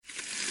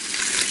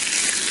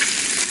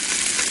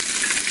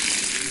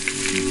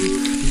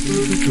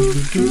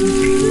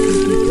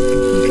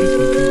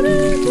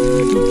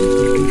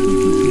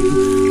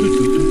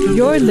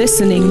You're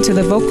listening to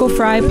the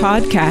VocalFri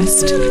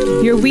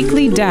podcast, your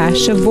weekly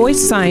dash of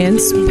voice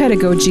science,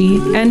 pedagogy,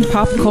 and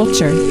pop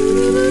culture.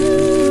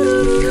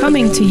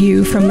 Coming to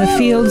you from the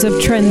fields of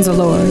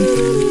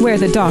Trenzalore, where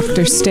the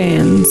doctor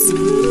stands.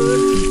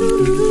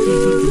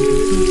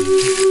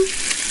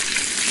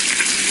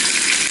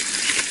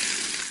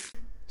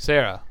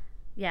 Sarah.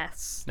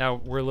 Yes.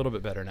 Now we're a little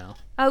bit better now.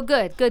 Oh,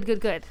 good.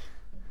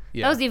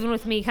 Yeah. That was even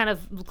with me kind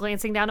of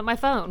glancing down at my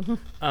phone.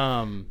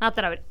 Not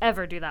that I would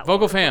ever do that.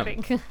 Vocal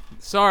fam.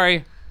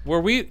 Sorry.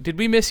 Did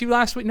we miss you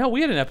last week? No, we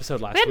had an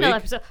episode last week. We had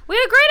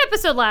a great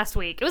episode last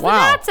week. It was the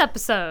Nats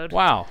episode.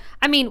 Wow.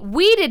 I mean,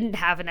 we didn't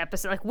have an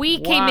episode. Like, we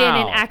came in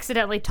and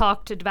accidentally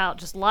talked about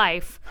just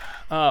life.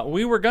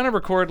 We were going to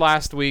record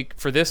last week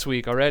for this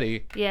week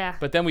already. Yeah.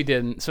 But then we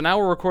didn't. So now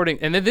we're recording.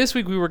 And then this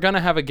week we were going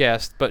to have a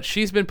guest, but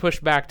she's been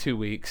pushed back 2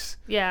 weeks.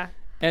 Yeah.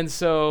 And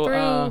so...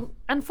 Through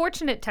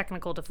unfortunate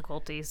technical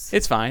difficulties.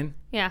 It's fine.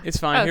 Yeah. It's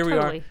fine. Here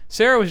totally. we are.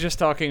 Sarah was just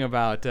talking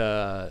about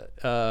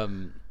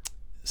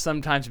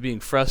sometimes being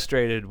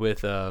frustrated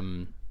with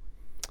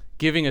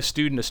giving a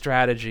student a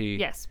strategy.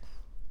 Yes.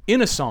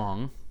 In a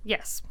song.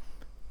 Yes.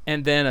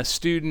 And then a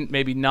student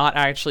maybe not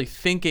actually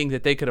thinking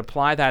that they could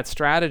apply that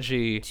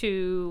strategy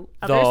to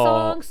other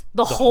songs,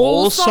 the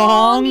whole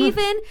song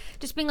even,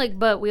 just being like,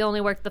 but we only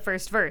worked the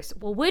first verse.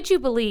 Well, would you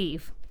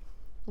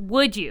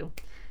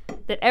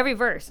that every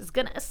verse is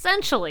going to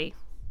essentially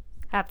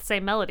have the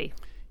same melody?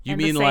 You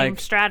and mean the same like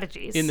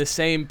strategies in the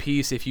same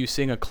piece, if you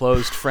sing a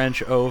closed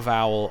French O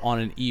vowel on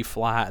an E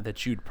flat,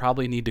 that you'd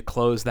probably need to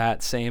close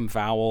that same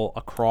vowel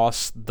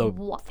across the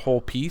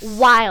whole piece?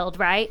 Wild,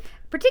 right?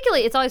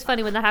 Particularly, it's always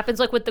funny when that happens,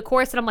 like with the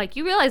chorus, and I'm like,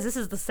 you realize this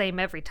is the same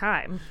every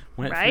time,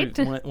 right?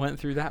 Went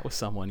through that with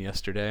someone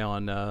yesterday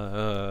on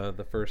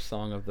the first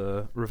song of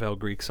the Ravel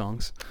Greek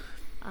songs.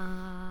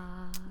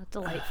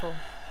 Delightful.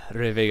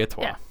 Réveille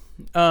toi.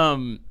 Yeah.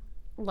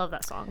 Love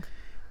that song.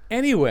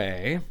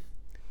 Anyway,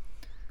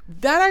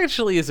 that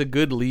actually is a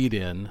good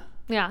lead-in.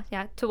 Yeah,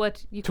 to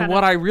what you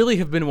what I really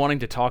have been wanting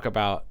to talk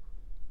about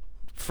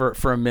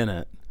for a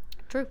minute.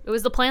 True. It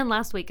was the plan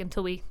last week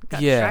until we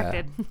got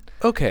distracted.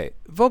 Okay,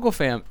 Vocal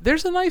Fam,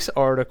 there's a nice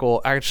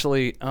article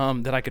actually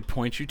that I could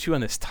point you to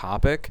on this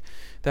topic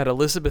that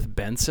Elizabeth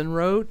Benson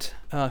wrote,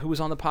 who was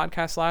on the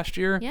podcast last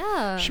year.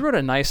 Yeah. She wrote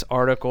a nice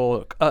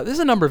article. This is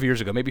a number of years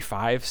ago, maybe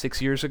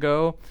 5-6 years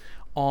ago,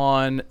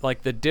 on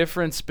like the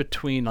difference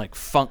between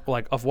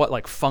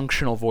what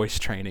functional voice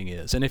training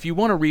is. And if you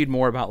want to read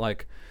more about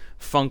like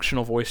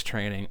functional voice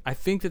training, I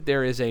think that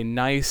there is a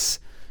nice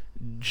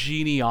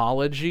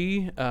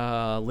genealogy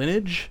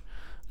lineage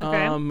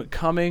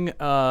coming.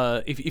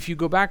 If you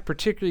go back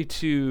particularly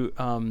to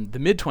the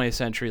mid 20th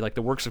century, like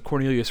the works of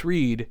Cornelius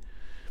Reed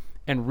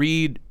and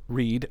Reed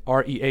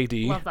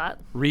R-E-A-D. Love that.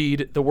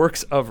 Reed, the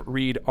works of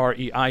Reed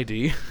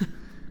R-E-I-D.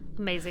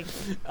 Amazing.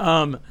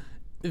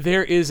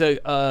 There is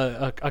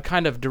a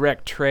kind of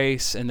direct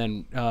trace, and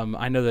then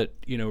I know that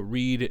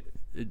Reed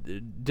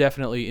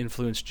definitely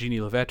influenced Jeannie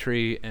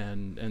LaVetrie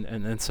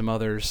and some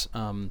others.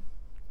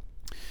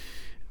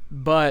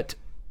 But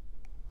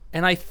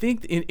I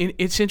think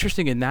it's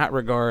interesting in that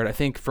regard. I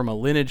think from a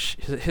lineage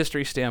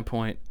history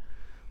standpoint,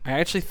 I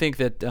actually think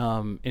that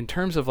in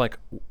terms of like,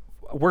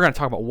 we're going to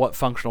talk about what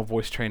functional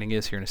voice training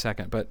is here in a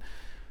second, but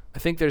I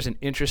think there's an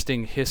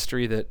interesting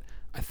history that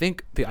I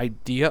think the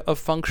idea of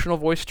functional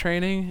voice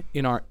training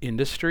in our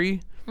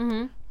industry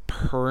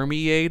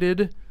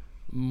permeated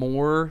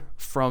more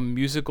from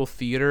musical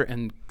theater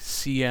and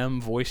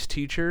CM voice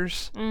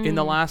teachers in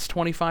the last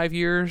 25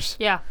 years.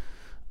 Yeah.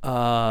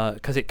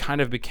 Because it kind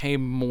of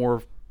became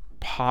more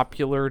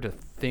popular to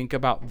think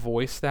about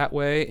voice that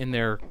way in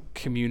their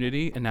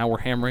community, and now we're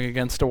hammering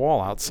against a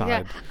wall outside.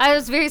 Yeah, I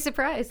was very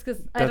surprised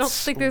because I don't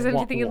think there's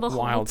anything in the hall.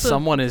 Wild.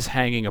 Someone is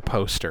hanging a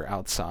poster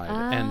outside,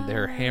 and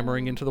they're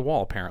hammering into the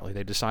wall. Apparently,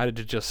 they decided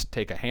to just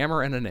take a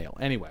hammer and a nail.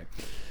 Anyway,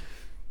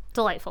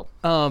 delightful.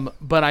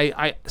 But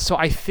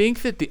I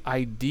think that the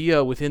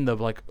idea within the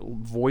like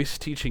voice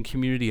teaching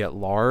community at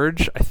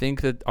large, I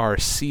think that our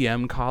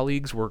CM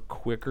colleagues were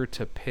quicker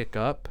to pick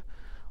up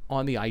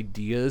on the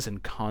ideas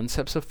and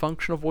concepts of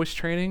functional voice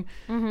training,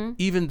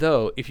 even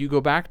though if you go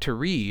back to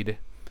Reed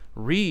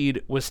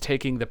was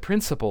taking the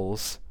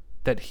principles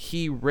that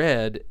he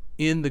read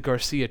in the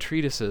Garcia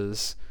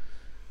treatises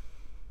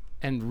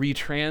and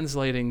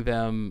retranslating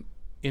them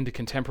into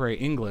contemporary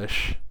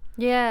English.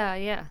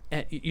 Yeah.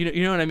 And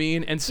you know what I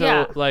mean? And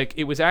so like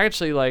it was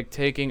actually like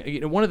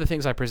taking one of the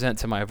things I present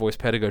to my voice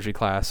pedagogy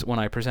class when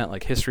I present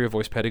like history of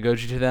voice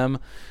pedagogy to them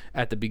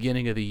at the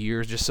beginning of the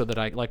year, just so that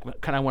I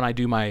like kind of when I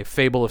do my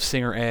Fable of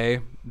Singer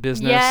A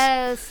business.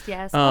 Yes,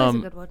 that was a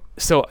good one.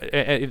 So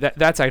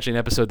that's actually an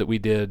episode that we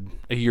did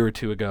a year or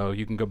two ago.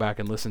 You can go back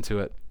and listen to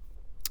it.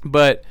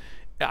 But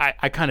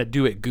I kind of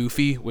do it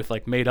goofy with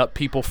like made up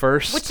people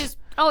first, which is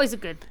always a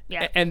good,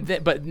 yeah.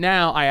 But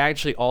now I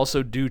actually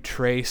also do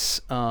trace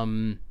a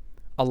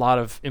lot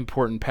of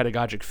important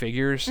pedagogic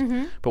figures.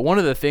 But one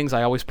of the things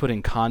I always put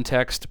in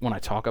context when I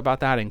talk about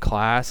that in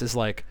class is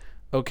like,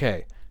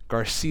 okay,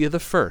 Garcia the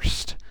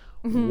First.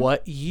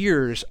 What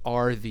years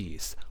are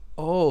these?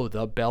 Oh,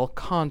 the bel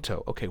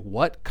canto. Okay,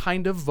 what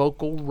kind of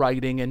vocal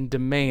writing and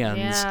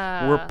demands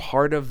were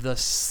part of the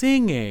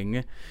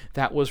singing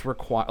that was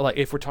required? Like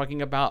if we're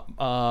talking about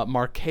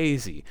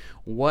Marchesi,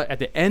 what at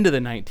the end of the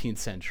 19th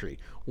century,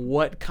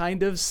 what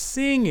kind of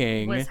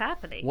singing was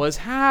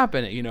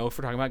happening? You know, if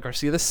we're talking about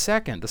Garcia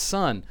II, the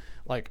son,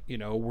 like, you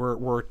know,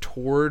 we're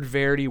toward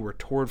Verdi, we're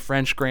toward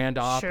French Grand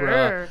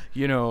Opera,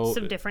 you know.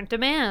 Some different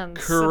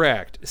demands.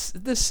 Correct.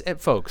 This,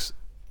 folks,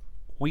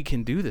 we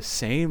can do the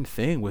same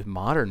thing with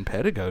modern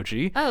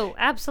pedagogy. Oh,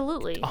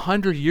 absolutely.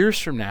 100 years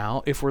from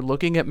now, if we're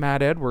looking at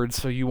Matt Edwards,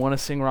 so you want to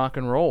sing rock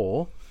and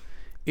roll,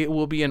 it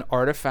will be an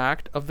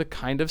artifact of the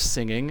kind of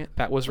singing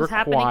that was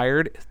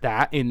required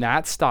that in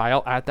that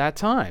style at that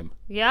time.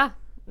 Yeah.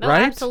 No,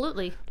 right?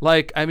 Absolutely.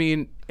 Like, I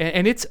mean,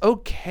 and it's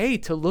okay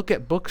to look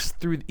at books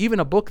through, even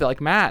a book that like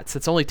Matt's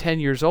that's only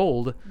 10 years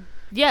old.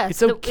 Yes,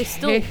 it's okay. It's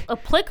still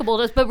applicable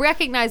to us, but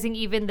recognizing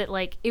even that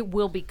like it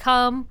will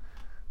become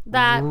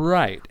that,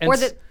 right, or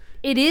that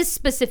it is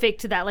specific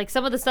to that. Like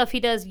some of the stuff he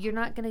does, you're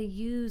not going to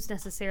use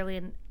necessarily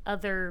in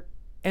other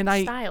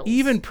styles. I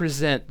even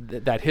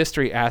present that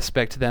history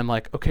aspect to them,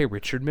 like, okay,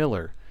 Richard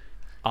Miller,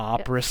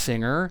 opera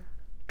singer,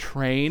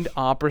 trained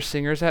opera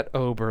singers at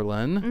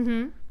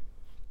Oberlin,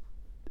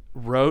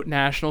 wrote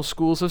National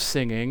Schools of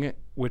Singing,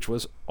 which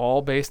was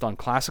all based on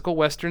classical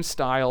Western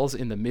styles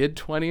in the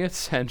mid-20th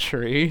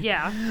century.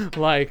 Yeah.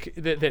 Like,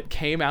 that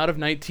came out of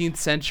 19th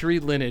century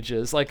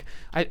lineages. Like,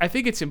 I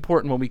think it's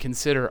important when we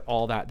consider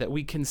all that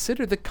we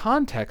consider the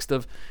context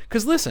of,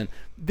 because listen,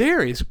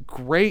 there is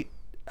great,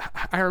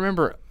 I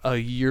remember a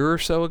year or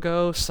so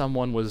ago,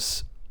 someone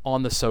was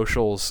on the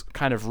socials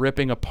kind of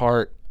ripping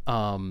apart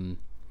McKinney's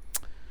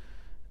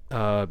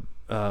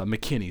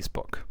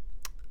book.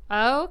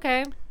 Oh,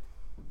 okay.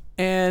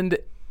 And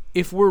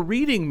if we're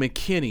reading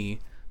McKinney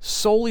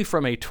solely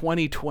from a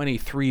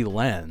 2023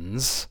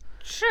 lens,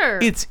 sure,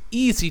 it's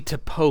easy to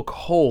poke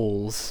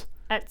holes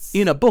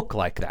in a book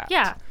like that.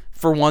 Yeah.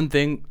 For one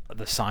thing,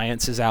 the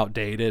science is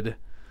outdated.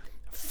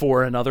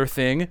 For another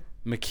thing,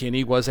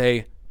 McKinney was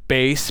a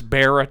bass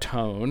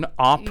baritone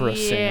opera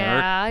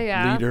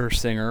singer, leader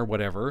singer,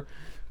 whatever,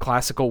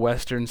 classical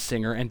Western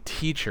singer and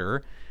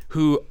teacher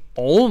who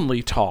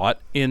only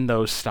taught in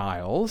those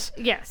styles.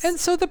 Yes. And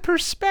so the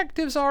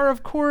perspectives are,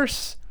 of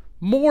course,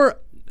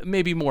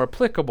 maybe more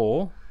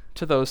applicable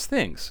to those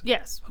things.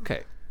 Yes.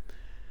 Okay.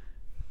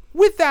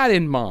 With that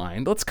in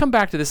mind, let's come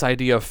back to this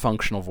idea of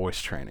functional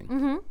voice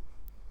training.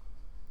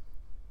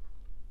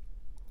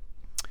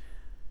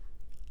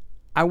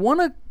 I want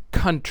to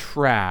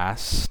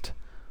contrast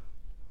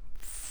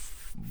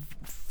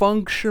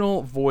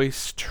functional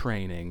voice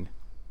training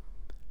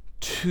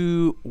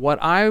to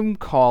what I'm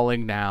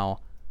calling now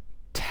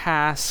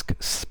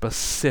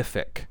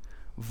task-specific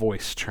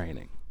voice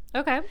training.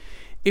 Okay.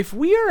 If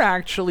we are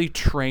actually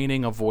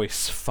training a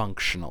voice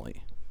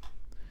functionally,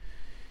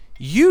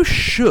 you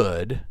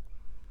should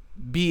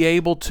be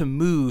able to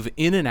move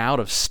in and out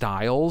of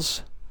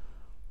styles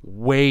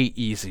way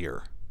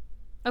easier.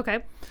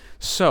 Okay.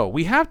 So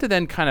we have to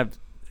then kind of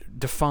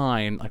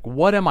define, like,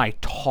 what am I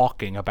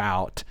talking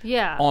about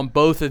on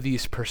both of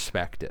these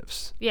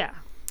perspectives? Yeah.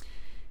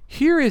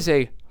 Here is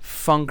a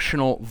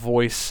functional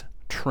voice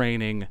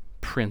training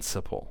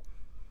principle.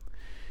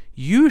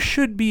 You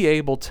should be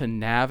able to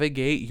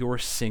navigate your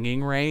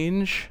singing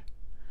range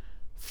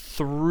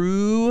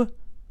through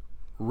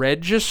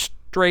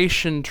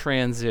registration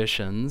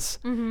transitions,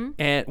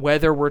 and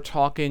whether we're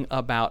talking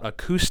about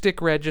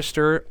acoustic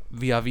register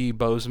via V.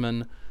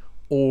 Bozeman,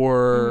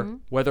 or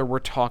whether we're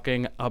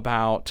talking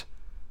about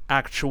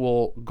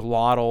actual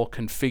glottal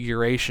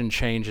configuration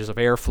changes of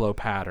airflow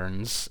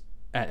patterns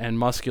and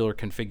muscular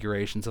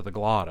configurations of the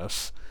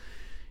glottis,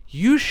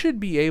 you should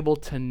be able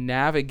to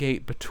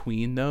navigate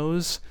between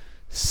those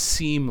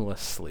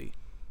seamlessly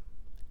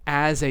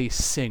as a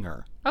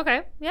singer.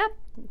 Okay, yeah.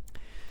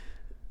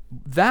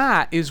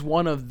 That is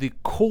one of the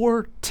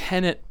core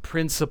tenet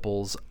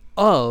principles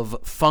of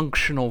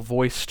functional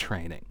voice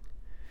training.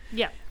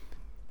 Yeah.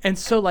 And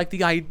so, like,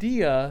 the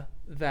idea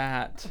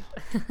that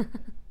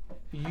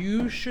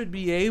you should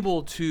be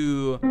able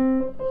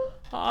to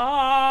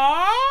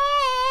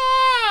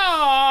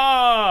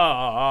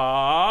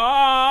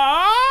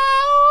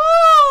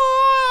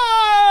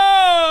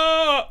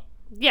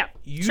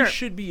you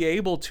should be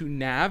able to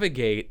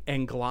navigate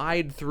and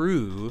glide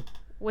through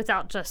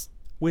without just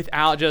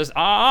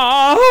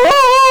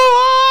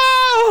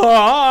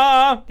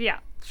yeah,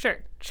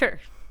 sure.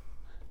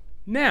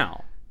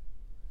 Now,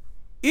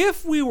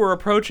 if we were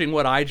approaching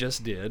what I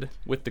just did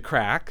with the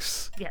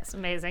cracks, yes,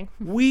 amazing.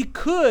 We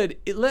could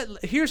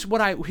here's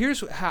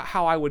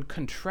how I would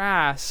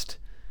contrast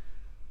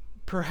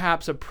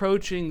perhaps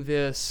approaching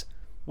this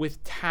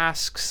with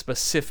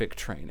task-specific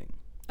training.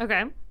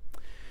 Okay.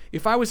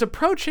 If I was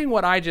approaching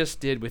what I just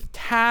did with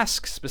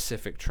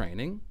task-specific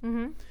training,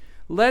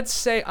 let's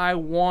say I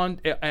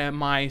want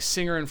my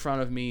singer in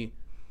front of me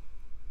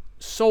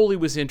solely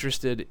was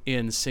interested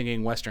in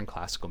singing Western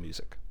classical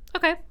music.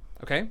 Okay.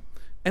 Okay?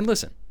 And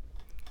listen,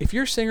 if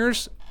your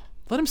singer's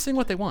let them sing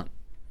what they want.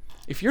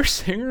 If your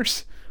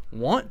singers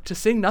want to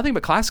sing nothing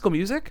but classical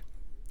music,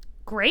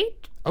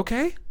 great.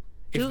 Okay.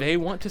 If they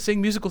want to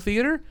sing musical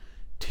theater,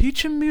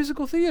 teach them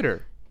musical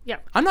theater. Yeah.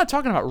 I'm not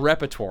talking about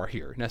repertoire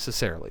here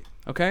necessarily,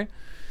 okay?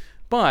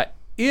 But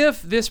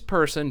if this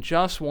person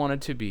just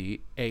wanted to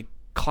be a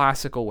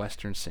classical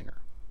Western singer,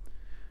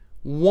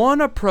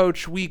 one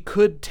approach we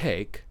could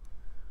take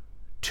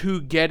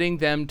to getting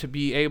them to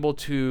be able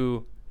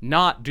to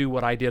not do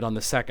what I did on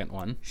the second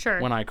one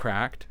when I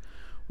cracked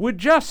would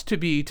just to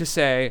be to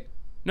say,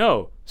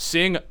 no,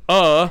 sing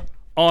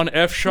on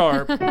F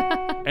sharp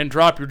and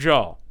drop your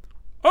jaw.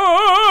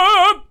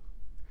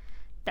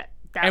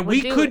 And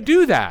we could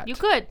do that. You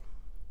could.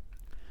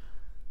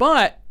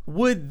 But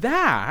would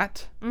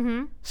that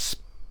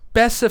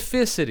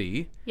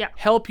specificity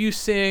help you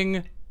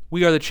sing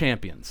We Are the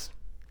Champions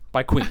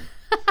by Queen?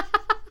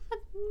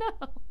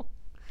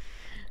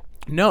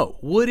 No.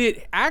 Would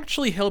it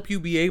actually help you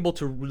be able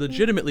to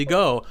legitimately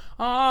go,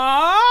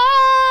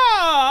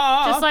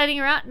 just sliding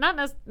around?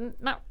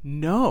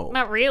 No.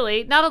 Not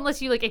really. Not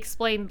unless you like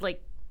explained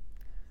like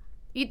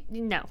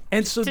no.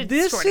 And so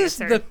this is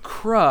the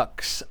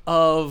crux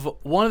of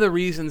one of the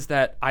reasons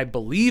that I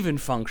believe in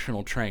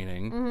functional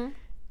training,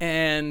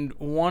 and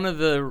one of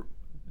the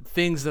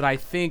things that I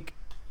think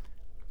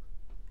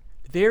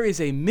there is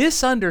a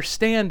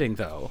misunderstanding,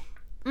 though.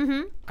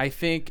 I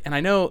think, and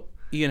I know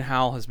Ian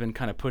Howell has been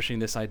kind of pushing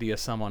this idea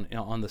some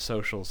on the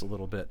socials a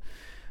little bit,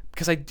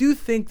 because I do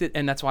think that,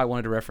 and that's why I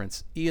wanted to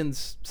reference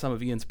some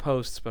of Ian's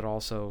posts, but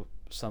also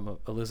some of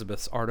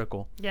Elizabeth's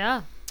article.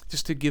 Yeah.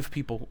 Just to give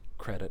people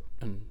credit,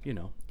 and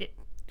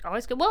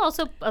always good. Well,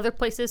 also other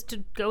places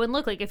to go and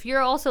look. Like if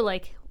you're also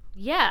like,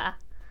 yeah.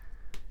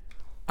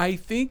 I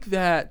think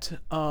that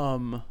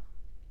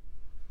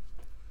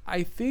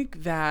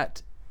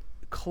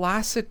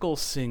classical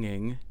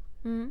singing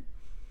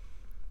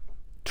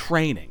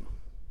training,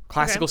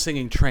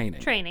 singing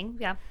training,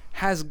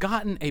 has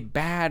gotten a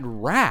bad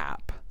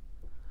rap.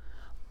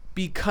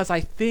 Because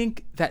I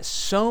think that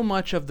so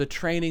much of the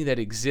training that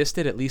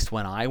existed, at least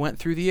when I went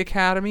through the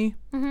academy,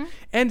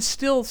 and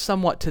still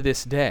somewhat to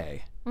this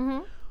day,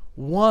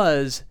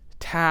 was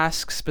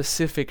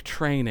task-specific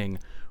training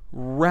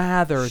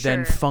rather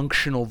than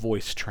functional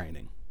voice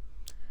training.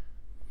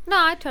 No,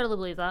 I totally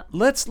believe that.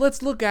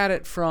 Let's look at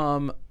it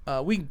from.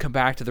 We can come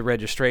back to the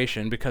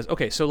registration because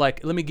so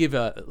like let me give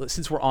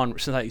since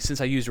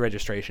I used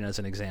registration as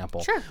an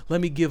example. Sure. Let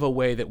me give a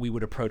way that we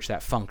would approach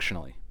that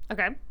functionally.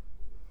 Okay.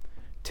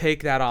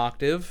 Take that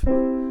octave.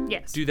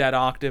 Yes. Do that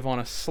octave on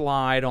a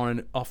slide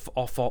on a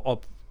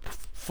full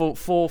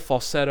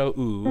falsetto.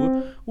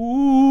 Ooh.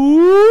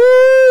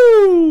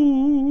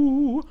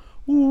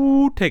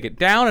 Ooh. Take it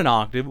down an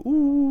octave.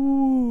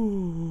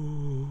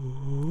 Ooh.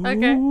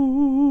 Okay.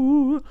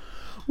 Ooh.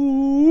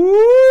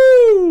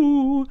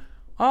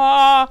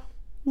 Ah.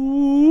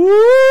 Ooh.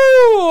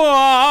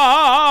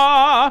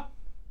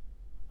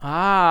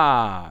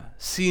 Ah.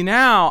 See,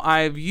 now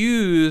I've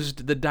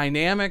used the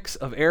dynamics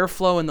of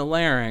airflow in the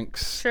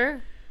larynx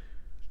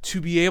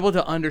to be able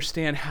to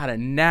understand how to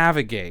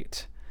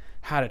navigate,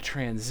 how to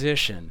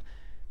transition.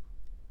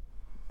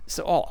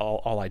 So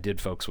all I did,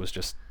 folks, was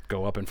just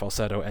go up in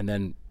falsetto and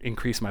then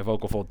increase my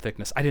vocal fold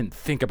thickness. I didn't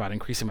think about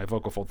increasing my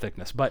vocal fold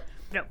thickness, but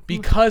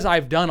because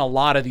I've done a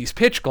lot of these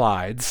pitch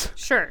glides,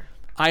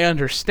 I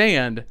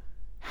understand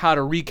how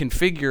to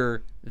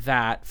reconfigure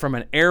that from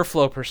an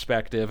airflow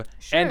perspective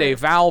and a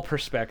vowel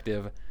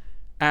perspective.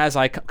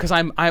 Because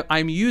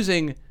I'm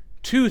using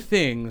two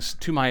things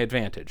to my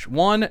advantage.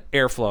 One,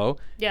 airflow,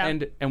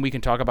 and we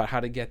can talk about how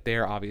to get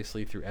there,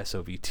 obviously, through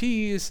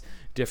SOVTs,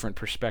 different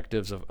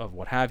perspectives of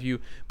what have you.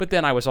 But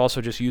then I was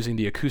also just using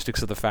the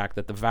acoustics of the fact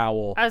that the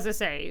vowel... As I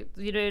say,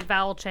 you did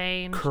vowel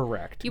change.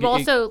 Correct. You've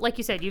also, like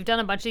you said, you've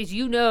done a bunch of these.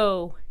 You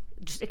know,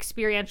 just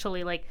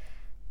experientially, like,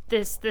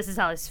 this is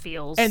how this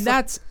feels. And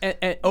that's...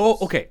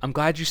 okay. I'm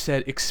glad you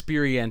said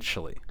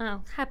experientially.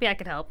 Oh, happy I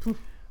could help.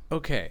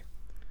 Okay.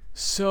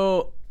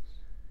 So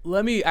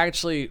let me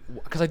actually,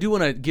 because I do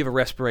want to give a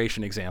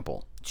respiration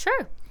example.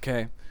 Sure.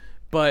 Okay.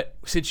 But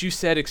since you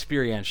said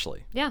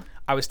experientially. Yeah.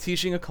 I was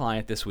teaching a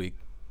client this week,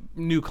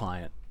 new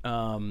client,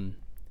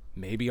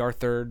 maybe our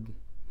third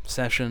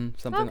session,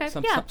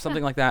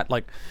 something like that.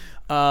 Like,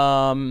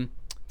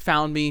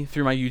 found me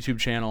through my YouTube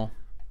channel.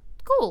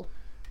 Cool.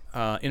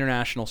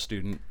 International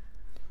student.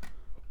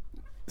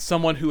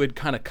 Someone who had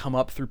kind of come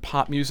up through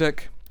pop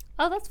music.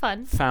 Oh, that's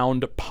fun.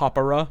 Found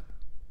Popera.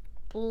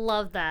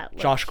 Love that.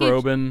 Josh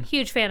Groban.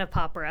 Huge fan of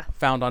Popera.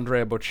 Found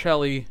Andrea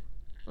Bocelli.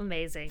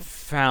 Amazing.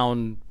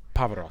 Found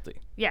Pavarotti.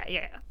 Yeah.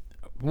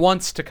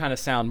 Wants to kind of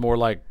sound more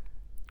like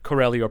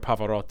Corelli or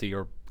Pavarotti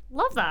or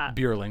love that.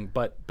 Bierling,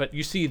 but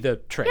you see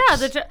the trace. Yeah, I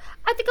think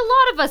a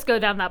lot of us go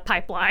down that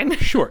pipeline.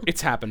 Sure,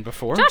 it's happened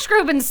before. Josh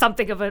Groban's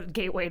something of a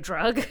gateway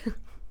drug.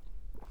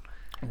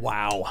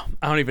 Wow.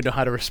 I don't even know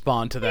how to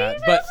respond to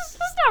that. But it's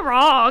not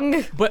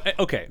wrong. But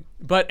okay.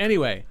 But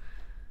anyway,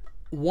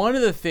 one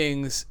of the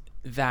things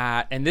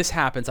that, and this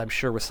happens, I'm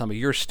sure, with some of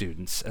your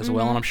students as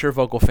well, and I'm sure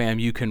VocalFam,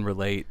 you can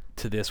relate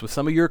to this with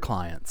some of your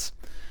clients,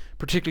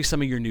 particularly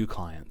some of your new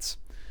clients.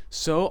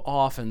 So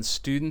often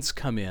students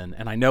come in,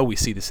 and I know we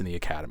see this in the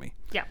academy.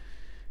 Yeah.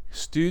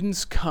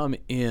 Students come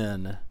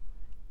in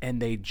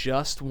and they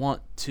just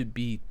want to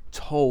be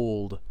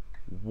told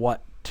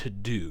what to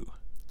do.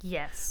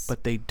 Yes.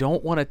 But they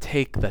don't want to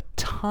take the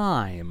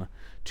time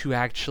to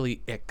actually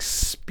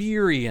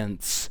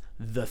experience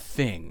the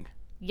thing.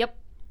 Yep.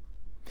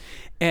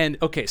 And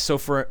okay, so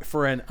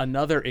for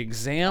another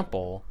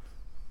example,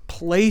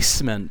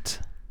 placement.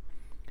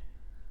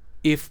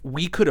 If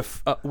we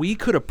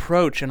could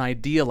approach an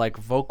idea like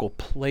vocal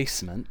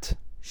placement,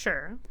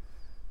 sure,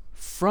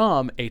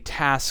 from a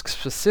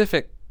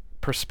task-specific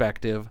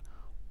perspective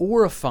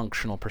or a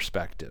functional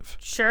perspective.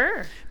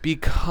 Sure.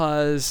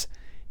 Because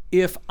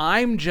if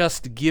I'm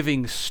just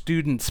giving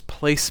students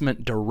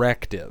placement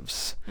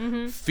directives,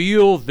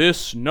 feel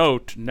this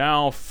note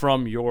now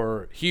from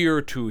your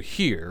here to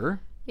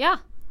here. Yeah.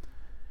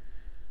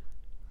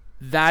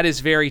 That is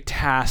very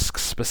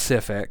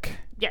task-specific.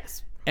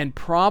 Yes. And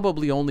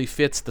probably only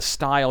fits the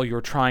style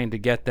you're trying to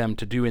get them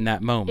to do in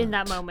that moment. In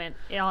that moment,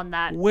 on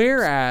that.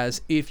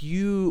 Whereas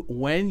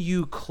when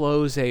you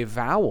close a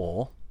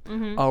vowel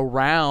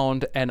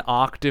around an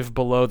octave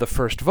below the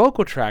first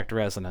vocal tract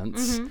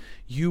resonance,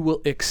 you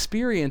will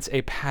experience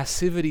a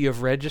passivity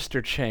of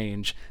register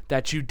change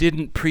that you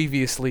didn't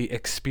previously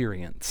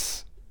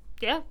experience.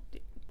 Yeah.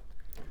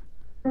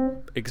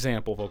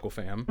 Example, vocal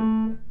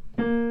fam.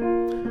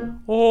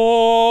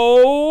 Oh,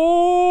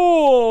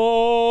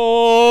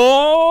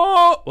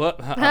 what?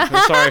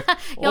 I'm sorry.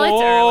 Yo,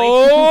 it's early.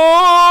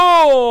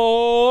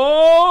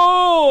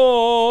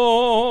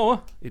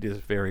 It is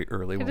very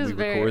early when we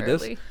record early.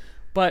 this.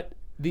 But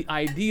the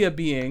idea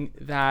being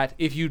that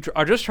if you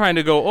are just trying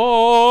to go,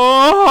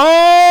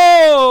 oh,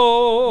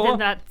 Then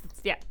that's,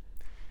 yeah.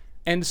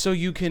 And so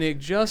you can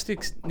adjust.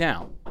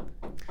 Now,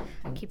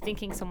 I keep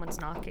thinking someone's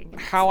knocking.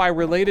 how I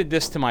related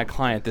this to my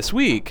client this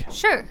week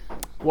Sure.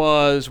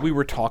 was we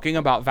were talking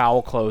about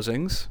vowel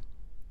closings.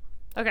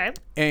 Okay.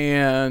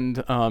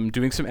 And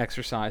doing some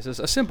exercises,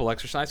 a simple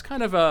exercise,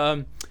 kind of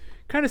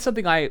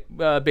something I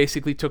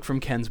basically took from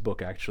Ken's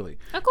book, actually.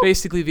 Oh, cool.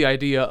 Basically, the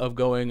idea of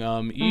going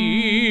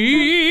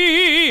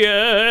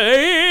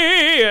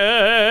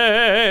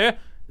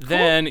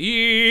then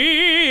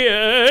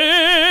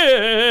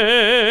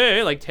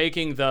like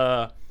taking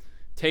the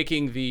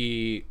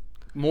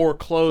more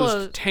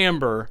closed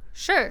timbre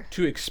Sure.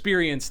 to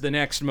experience the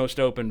next most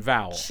open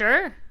vowel.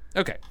 Sure.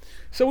 Okay,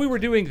 so we were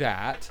doing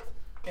that.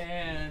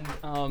 And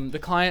the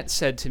client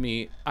said to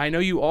me, I know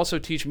you also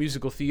teach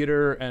musical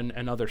theater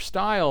and other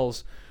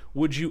styles.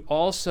 Would you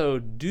also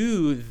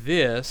do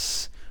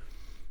this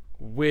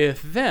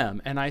with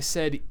them? And I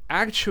said,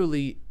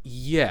 actually,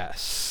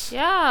 yes.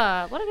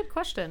 Yeah. What a good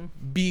question.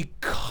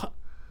 Because,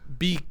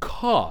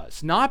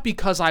 not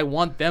because I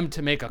want them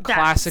to make a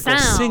classical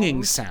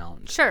singing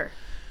sound. Sure.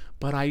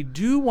 But I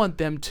do want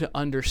them to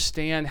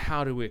understand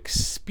how to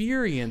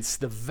experience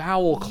the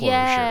vowel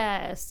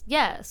closure.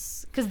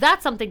 Yes. Because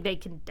that's something they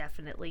can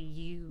definitely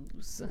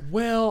use.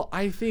 Well,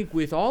 I think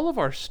with all of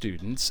our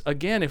students,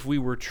 again, if we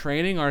were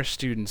training our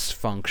students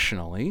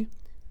functionally,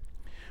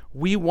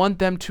 we want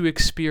them to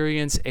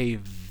experience a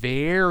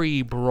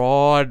very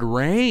broad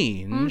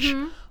range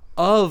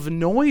of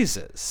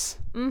noises.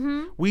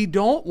 We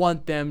don't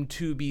want them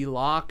to be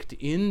locked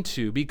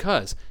into,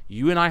 because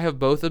you and I have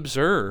both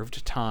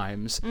observed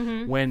times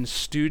when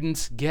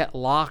students get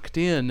locked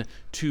in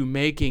to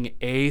making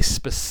a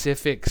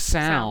specific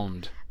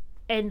sound.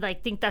 And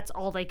think that's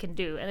all they can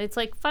do. And it's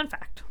fun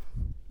fact.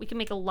 We can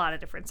make a lot of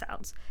different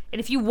sounds.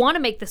 And if you want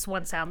to make this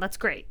one sound, that's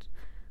great.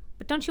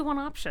 But don't you want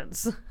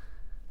options?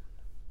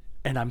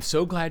 And I'm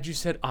so glad you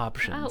said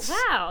options.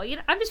 Oh, wow.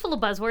 I'm just full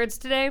of buzzwords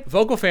today.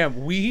 Vocal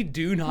fam, we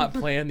do not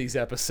plan these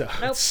episodes.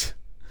 Nope.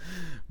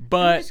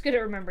 But I'm just good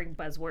at remembering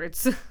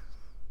buzzwords.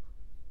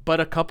 But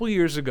a couple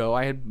years ago,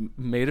 I had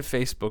made a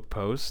Facebook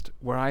post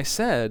where I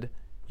said,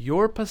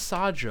 your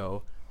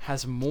passaggio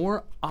has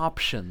more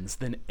options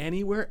than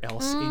anywhere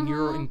else in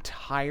your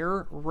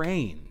entire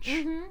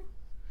range.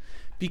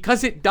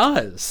 Because it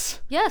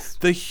does. Yes.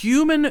 The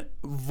human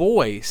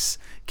voice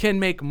can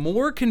make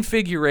more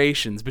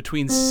configurations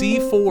between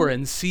C4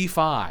 and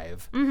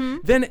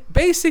C5 than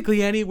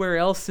basically anywhere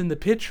else in the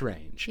pitch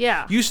range.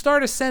 Yeah. You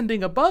start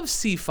ascending above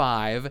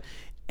C5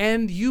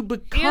 and you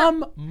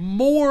become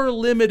more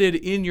limited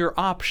in your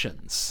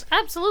options.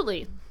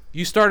 Absolutely.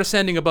 You start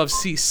ascending above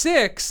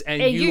C6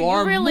 and you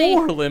are really,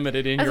 more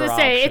limited in your options. As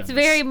I say, it's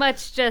very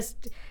much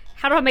just,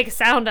 how do I make a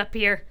sound up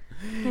here?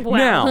 Wow.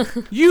 Now,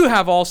 you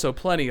have also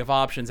plenty of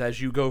options as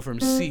you go from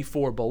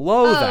C4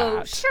 below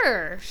that.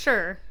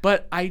 Sure.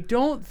 But I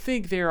don't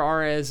think there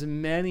are as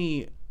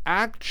many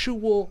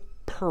actual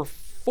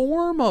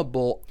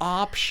performable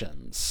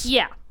options.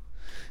 Yeah.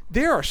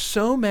 There are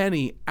so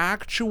many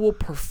actual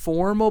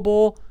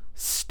performable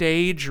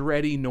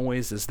stage-ready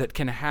noises that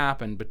can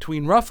happen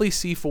between roughly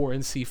C4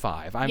 and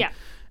C5.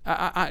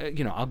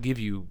 I'll give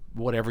you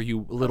whatever a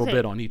little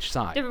bit on each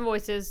side. Different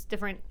voices,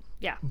 different,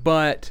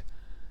 But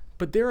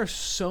But there are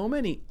so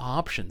many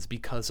options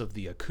because of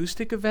the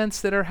acoustic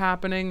events that are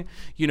happening.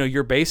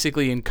 You're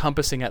basically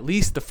encompassing at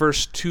least the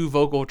first 2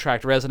 vocal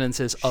tract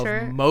resonances Sure.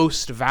 of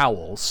most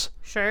vowels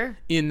Sure.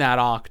 in that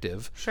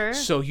octave. Sure.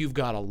 So you've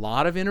got a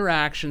lot of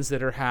interactions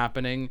that are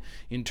happening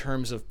in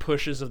terms of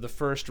pushes of the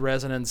first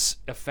resonance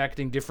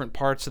affecting different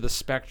parts of the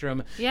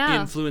spectrum, Yeah.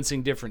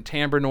 influencing different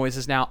timbre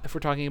noises. Now, if we're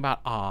talking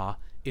about ah,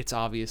 it's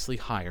obviously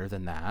higher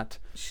than that.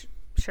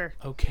 Sure.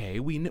 Okay,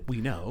 we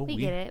know. We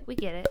get it. We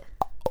get it.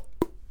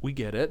 We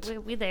get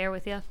it. We there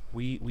with you.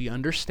 We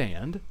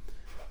understand.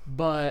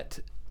 But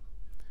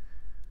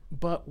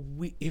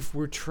if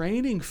we're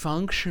training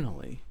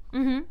functionally,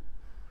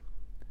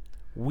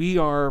 we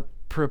are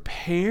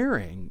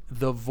preparing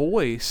the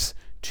voice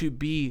to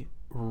be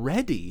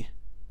ready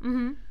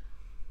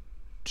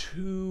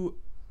to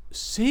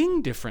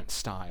sing different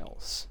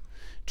styles,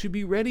 to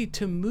be ready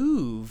to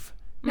move.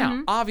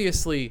 Now,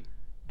 obviously,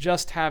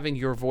 just having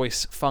your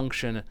voice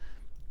function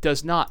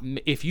does not,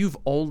 if you've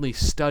only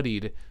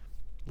studied,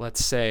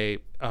 let's say,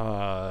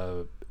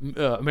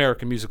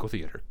 American musical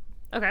theater,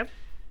 Okay.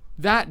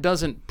 that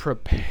doesn't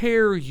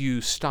prepare you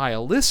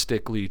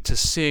stylistically to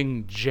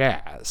sing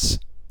jazz.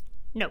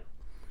 No.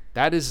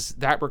 That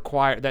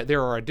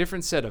there are a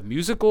different set of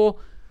musical,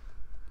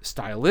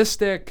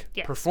 stylistic,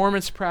 Yes.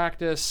 performance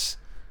practice.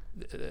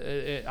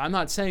 I'm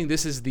not saying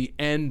this is the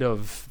end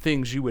of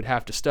things you would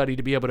have to study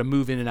to be able to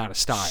move in and out of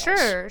styles.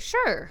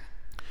 Sure.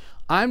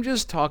 I'm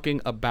just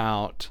talking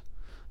about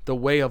the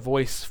way a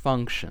voice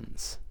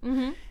functions.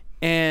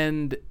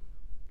 And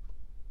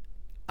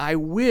I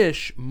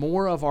wish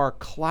more of our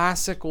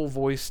classical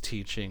voice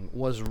teaching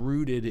was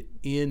rooted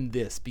in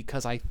this,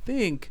 because I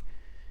think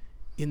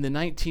in the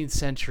 19th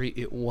century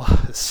it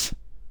was.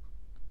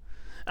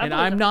 And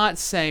I am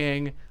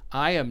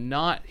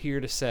not here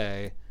to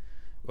say,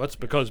 that's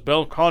because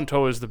bel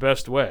canto is the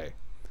best way.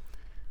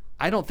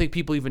 I don't think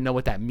people even know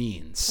what that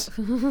means.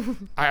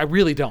 I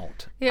really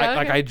don't. Yeah,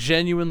 okay. I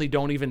genuinely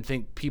don't even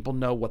think people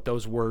know what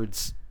those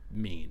words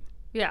mean.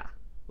 Yeah.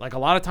 Like, a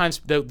lot of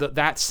times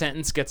that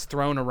sentence gets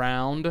thrown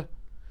around,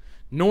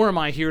 nor am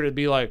I here to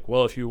be like,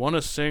 well, if you want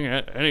to sing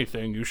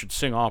anything, you should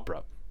sing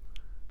opera.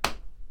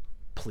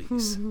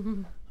 Please.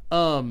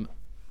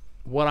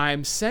 What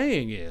I'm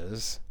saying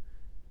is,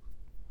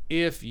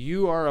 if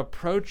you are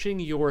approaching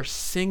your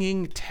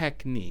singing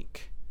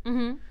technique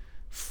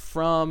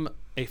from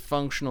a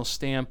functional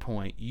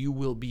standpoint, you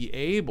will be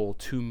able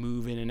to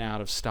move in and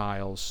out of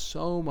styles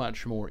so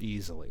much more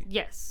easily.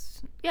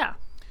 Yes. Yeah.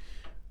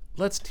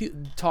 Let's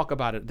talk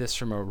about this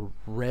from a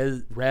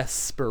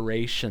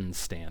respiration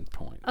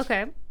standpoint.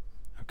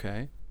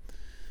 Okay.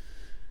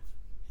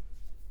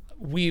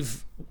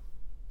 We've,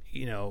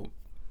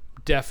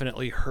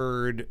 definitely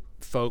heard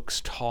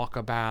folks talk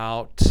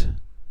about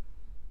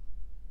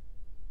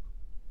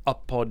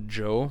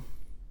appoggio,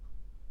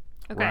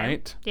 Okay.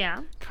 right?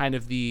 Yeah. Kind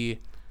of the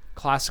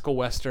classical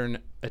Western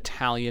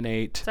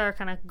Italianate It's our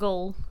kind of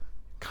goal.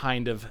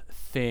 kind of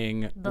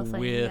thing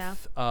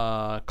with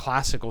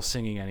classical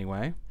singing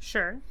anyway.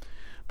 Sure.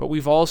 But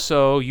we've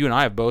also, you and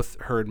I have both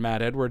heard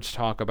Matt Edwards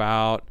talk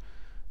about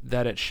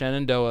that at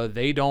Shenandoah,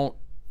 they don't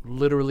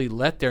literally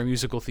let their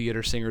musical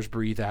theater singers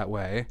breathe that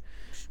way,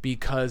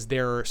 because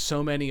there are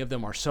so many of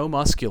them are so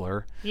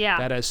muscular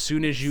that as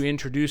soon as you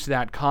introduce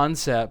that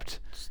concept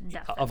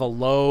of a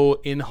low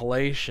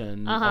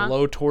inhalation, a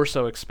low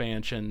torso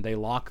expansion, they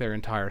lock their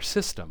entire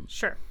system.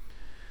 Sure.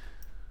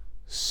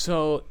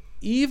 So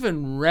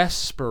even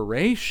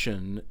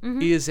respiration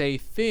is a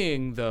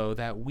thing, though,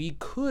 that we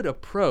could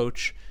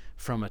approach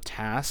from a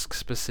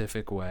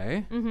task-specific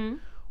way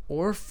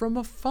or from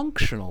a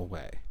functional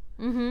way.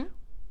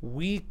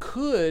 We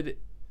could,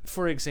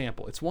 for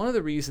example, it's one of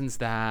the reasons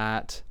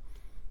that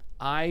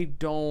I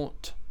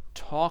don't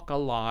talk a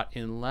lot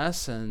in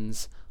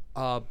lessons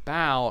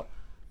about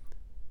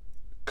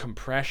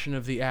compression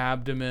of the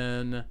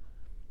abdomen,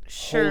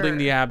 holding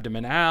the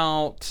abdomen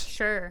out,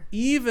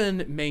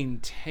 even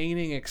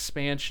maintaining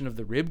expansion of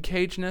the rib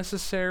cage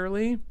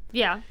necessarily.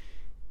 Yeah.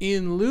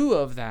 In lieu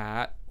of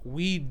that,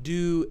 we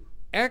do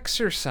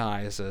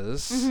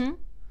exercises.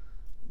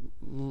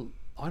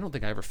 I don't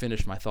think I ever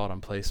finished my thought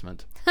on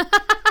placement.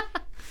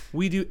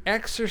 We do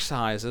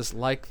exercises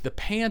like the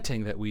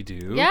panting that we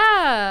do.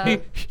 Yeah.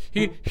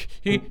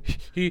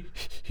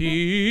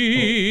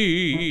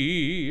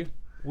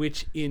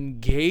 Which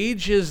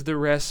engages the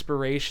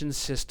respiration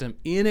system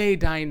in a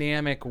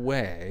dynamic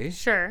way.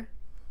 Sure.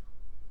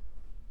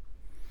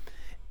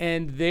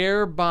 And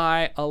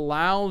thereby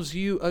allows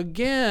you,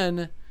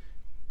 again,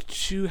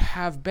 to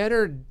have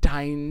better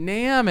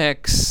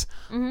dynamics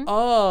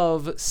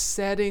of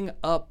setting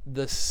up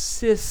the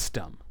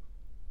system.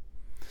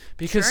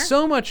 Because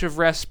so much of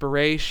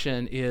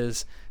respiration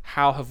is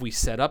how have we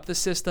set up the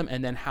system,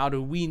 and then how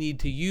do we need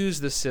to use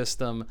the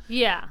system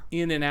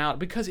in and out.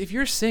 Because if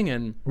you're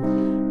singing,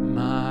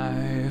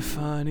 My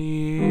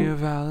Funny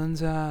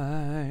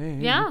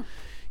Valentine,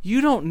 you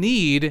don't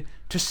need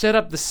to set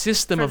up the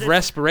system of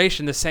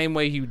respiration the same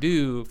way you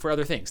do for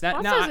other things. I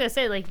was going to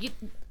say, like,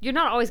 you're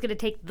not always going to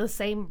take the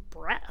same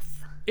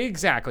breath.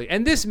 Exactly.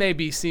 And this may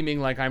be seeming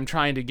like I'm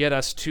trying to get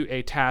us to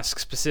a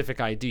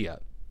task-specific idea.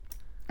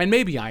 And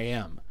maybe I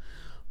am.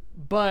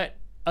 But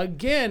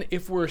again,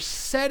 if we're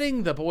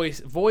setting the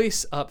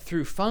voice up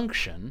through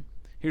function,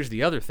 here's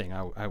the other thing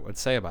I would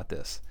say about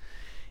this.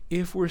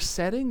 If we're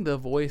setting the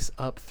voice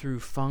up through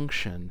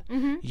function,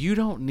 you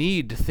don't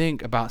need to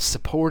think about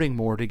supporting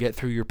more to get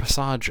through your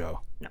passaggio.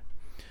 No.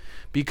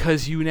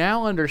 Because you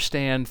now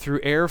understand through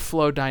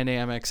airflow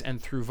dynamics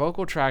and through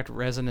vocal tract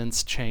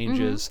resonance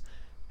changes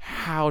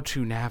how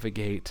to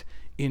navigate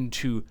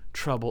into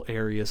trouble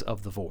areas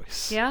of the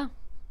voice. Yeah.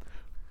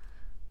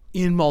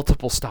 In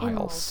multiple styles. In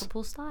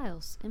multiple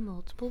styles. In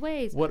multiple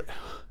ways. What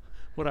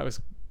I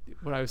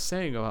was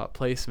saying about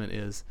placement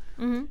is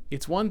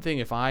it's one thing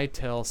if I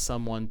tell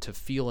someone to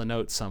feel a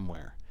note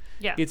somewhere.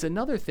 Yeah. It's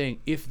another thing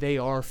if they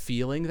are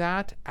feeling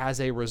that as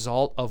a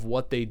result of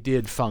what they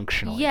did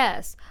functionally.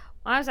 Yes.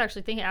 I was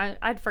actually thinking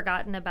I'd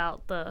forgotten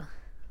about the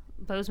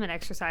Bozeman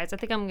exercise. I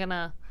think I'm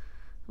gonna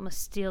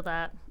steal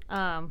that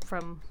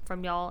from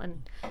y'all,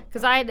 and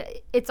because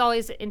it's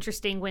always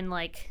interesting when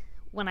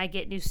I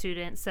get new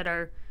students that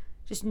are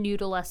just new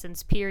to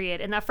lessons, period.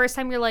 And that first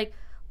time you're like,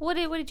 what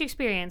did you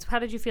experience? How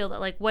did you feel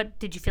that? Like, what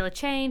did you feel a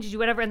change? Did you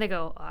whatever? And they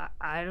go,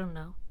 I don't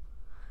know.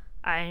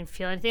 I didn't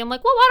feel anything. I'm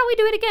like, well, why don't we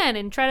do it again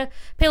and try to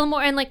pay a little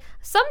more? And like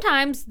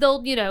sometimes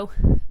they'll,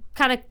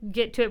 kind of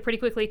get to it pretty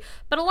quickly.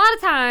 But a lot of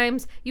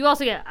times you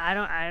also get, I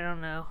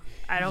don't know.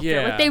 I don't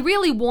feel like they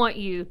really want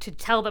you to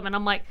tell them. And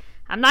I'm like,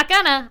 I'm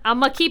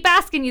gonna keep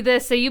asking you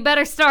this. So you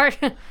better start.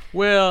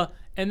 Well,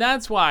 and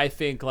that's why I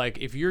think like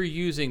if you're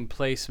using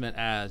placement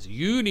as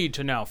you need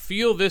to now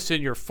feel this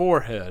in your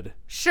forehead.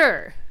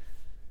 Sure.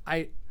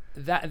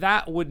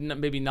 That would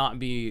maybe not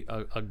be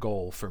a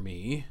goal for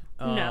me.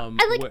 No.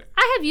 And like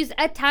I have used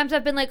at times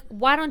I've been like,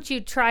 why don't you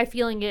try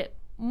feeling it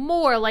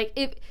more? Like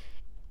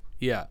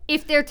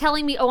if they're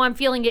telling me, oh, I'm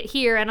feeling it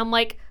here, and I'm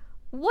like,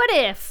 what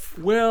if?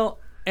 Well,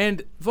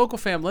 and Vocal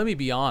Fam, let me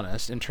be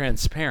honest and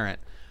transparent.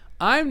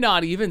 I'm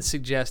not even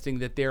suggesting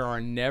that there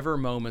are never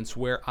moments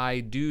where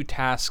I do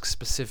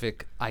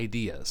task-specific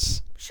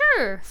ideas.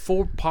 Sure.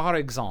 Par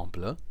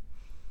exemple,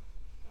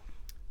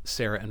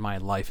 Sarah and my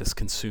life is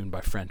consumed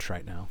by French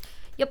right now.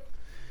 Yep.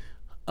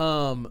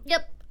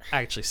 Yep.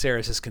 Actually,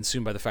 Sarah's is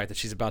consumed by the fact that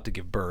she's about to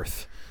give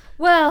birth.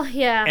 Well,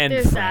 yeah, and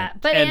there's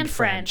that. But and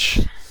French.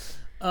 It's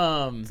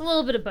a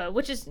little bit of both,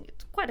 which is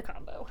quite a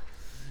combo.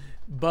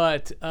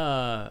 But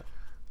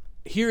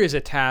here is a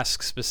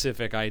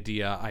task-specific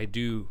idea I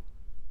do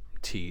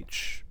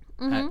teach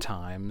at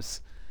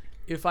times.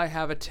 If I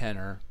have a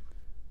tenor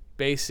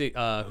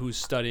who's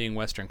studying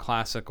Western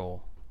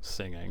classical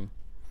singing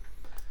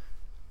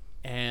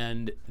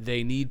and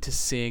they need to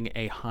sing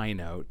a high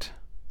note.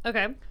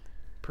 Okay.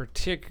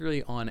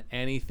 Particularly on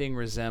anything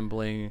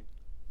resembling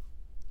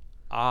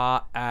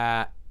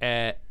a,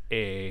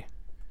 e,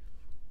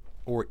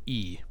 or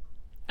e.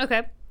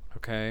 Okay.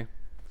 Okay.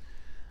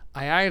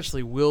 I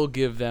actually will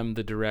give them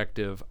the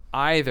directive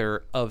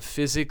either of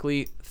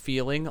physically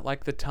feeling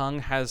like the tongue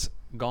has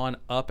gone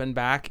up and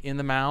back in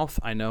the mouth.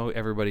 I know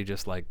everybody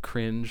just like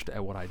cringed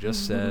at what I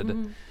just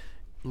said.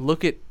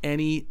 Look at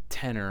any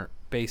tenor,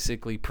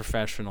 basically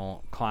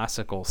professional,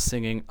 classical,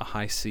 singing a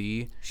high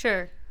C.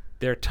 Sure.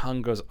 Their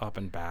tongue goes up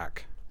and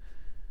back.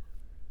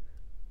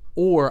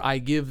 Or I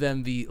give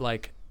them the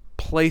like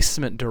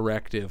placement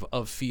directive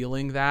of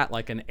feeling that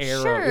like an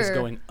arrow is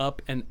going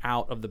up and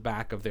out of the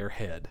back of their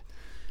head.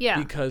 Yeah.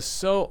 Because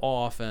so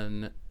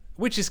often,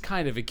 which is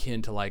kind of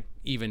akin to like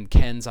even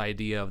Ken's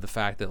idea of the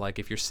fact that like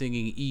if you're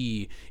singing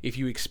E, if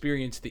you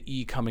experience the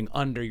E coming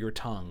under your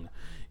tongue,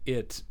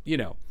 it's,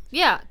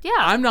 Yeah.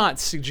 I'm not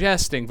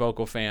suggesting,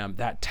 Vocal Fam,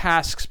 that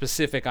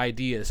task-specific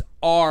ideas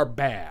are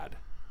bad.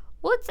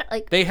 What's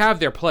like? They have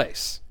their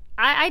place.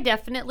 I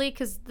definitely,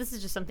 because this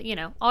is just something,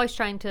 always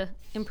trying to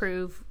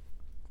improve,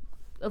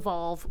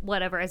 evolve,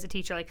 whatever as a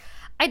teacher. Like,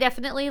 I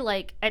definitely,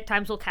 like, at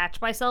times will catch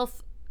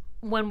myself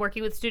when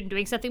working with a student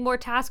doing something more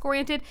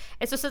task-oriented.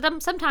 And so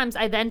sometimes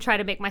I then try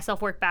to make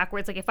myself work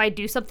backwards. Like, if I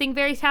do something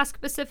very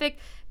task-specific,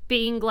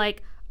 being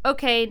like,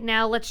 okay,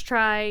 now let's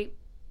try,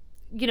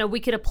 we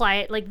could apply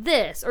it like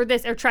this, or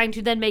trying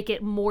to then make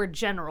it more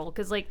general.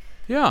 Because, like,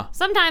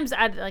 sometimes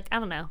I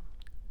don't know.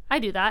 I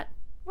do that.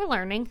 We're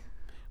learning.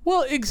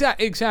 Well,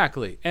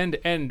 exactly.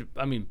 And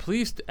I mean,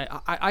 please,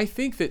 I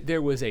think that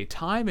there was a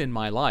time in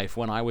my life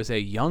when I was a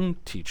young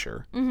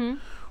teacher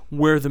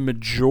where the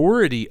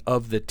majority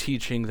of the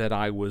teaching that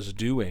I was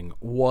doing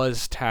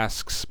was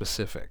task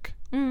specific.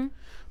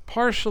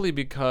 Partially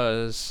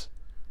because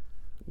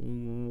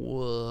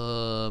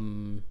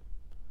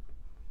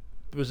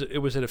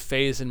it was at a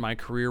phase in my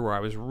career where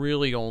I was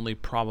really only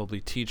probably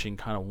teaching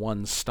kind of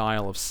one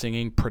style of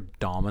singing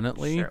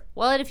predominantly. Sure.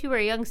 Well, and if you were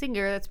a young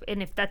singer,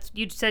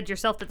 you said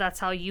yourself that that's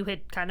how you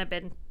had kind of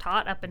been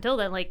taught up until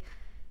then, like,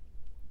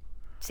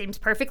 seems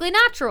perfectly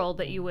natural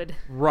that you would.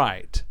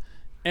 Right.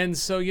 And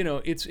so,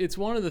 it's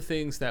one of the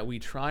things that we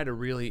try to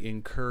really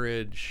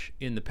encourage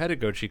in the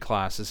pedagogy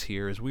classes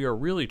here is we are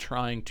really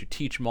trying to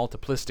teach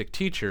multiplistic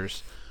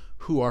teachers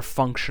who are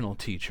functional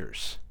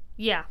teachers.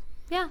 Yeah.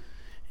 Yeah.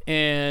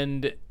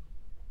 And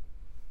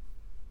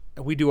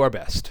we do our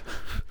best.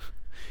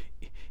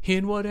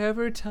 In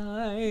whatever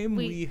time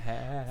we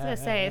have. I was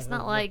gonna say, it's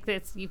not like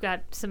you've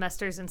got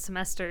semesters and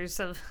semesters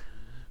of.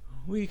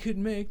 We could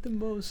make the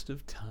most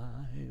of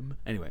time.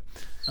 Anyway,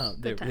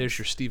 there's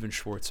your Stephen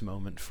Schwartz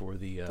moment for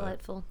the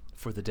delightful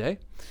for the day.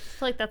 I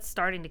feel like that's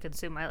starting to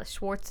consume my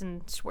Schwartz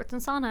and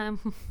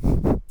Sondheim.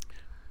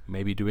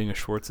 Maybe doing a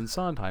Schwartz and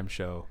Sondheim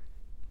show,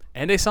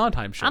 and a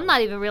Sondheim show. I'm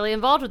not even really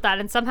involved with that,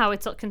 and somehow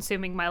it's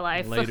consuming my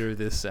life later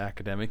this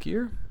academic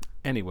year.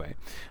 Anyway,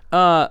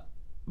 but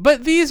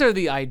these are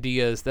the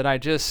ideas that I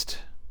just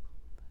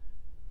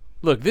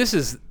look. This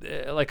is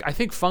I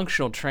think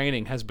functional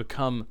training has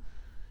become.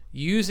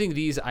 Using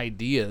these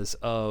ideas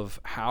of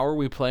how are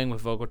we playing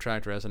with vocal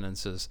tract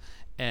resonances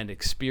and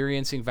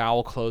experiencing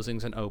vowel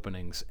closings and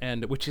openings,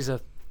 and which is a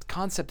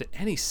concept that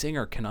any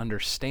singer can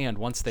understand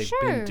once they've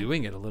been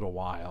doing it a little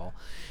while,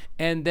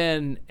 but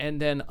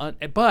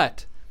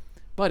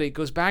it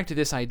goes back to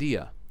this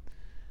idea.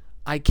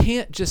 I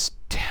can't just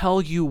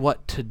tell you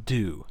what to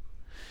do.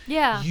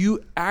 Yeah.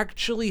 You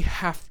actually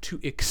have to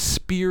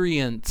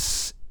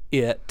experience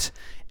it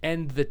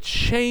and the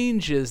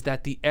changes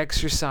that the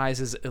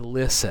exercises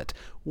elicit,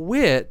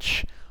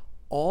 which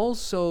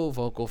also,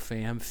 Vocal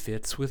Fam,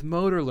 fits with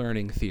motor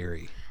learning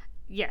theory.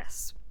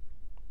 Yes.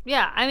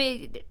 Yeah, I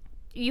mean,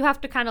 you have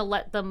to kind of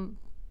let them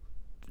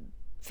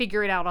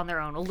figure it out on their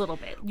own a little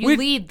bit. You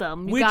lead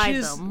them, you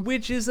guide them.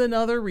 Which is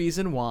another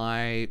reason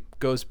why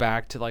goes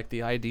back to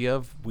the idea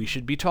of we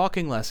should be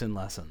talking less in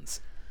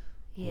lessons.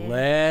 Yeah.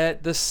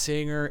 Let the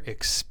singer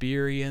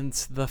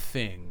experience the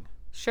thing.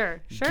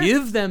 Sure.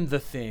 Give them the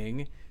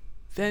thing,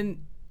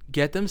 then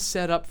get them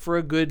set up for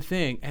a good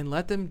thing and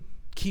let them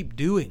keep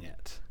doing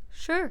it.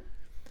 Sure.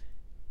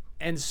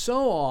 And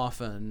so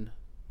often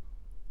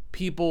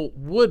people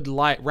would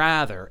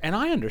rather, and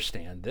I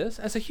understand this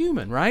as a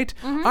human, right?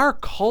 Mm-hmm. Our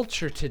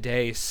culture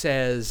today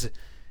says,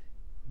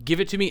 give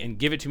it to me and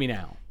give it to me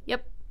now.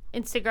 Yep.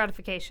 Instant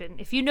gratification.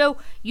 If you know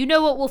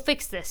what will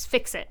fix this,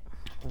 fix it.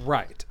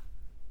 Right.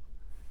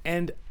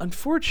 And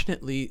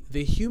unfortunately,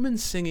 the human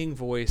singing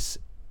voice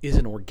is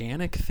an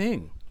organic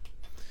thing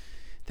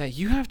that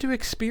you have to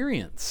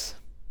experience.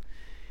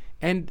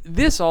 And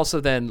this also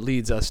then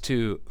leads us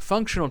to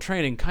functional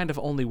training kind of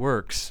only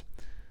works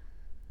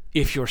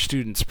if your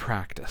students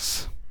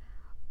practice.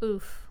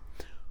 Oof.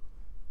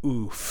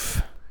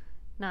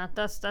 Nah,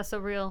 that's a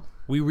real...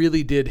 We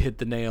really did hit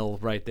the nail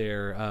right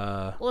there.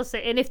 Well, let's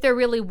say, and if they're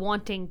really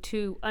wanting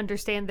to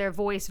understand their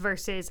voice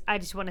versus, I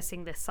just want to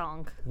sing this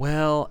song.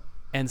 Well...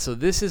 And so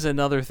this is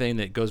another thing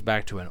that goes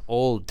back to an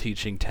old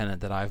teaching tenet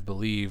that I've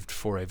believed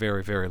for a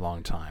very, very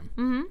long time.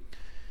 Mm-hmm.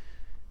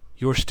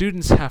 Your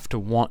students have to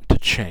want to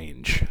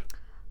change.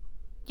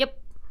 Yep.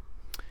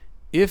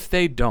 If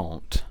they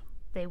don't,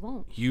 they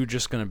won't. You're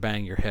just going to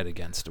bang your head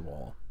against a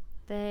wall.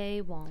 They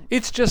won't.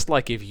 It's just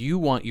like if you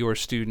want your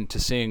student to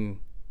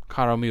sing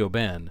Caro Mio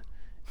Ben,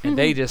 and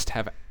they just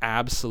have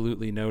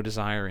absolutely no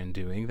desire in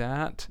doing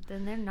that,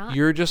 then they're not.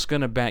 You're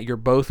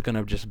both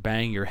gonna just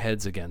bang your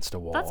heads against a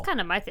wall. That's kind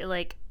of my thing.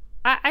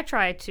 I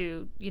try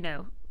to,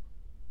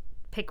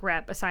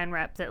 assign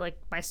rep that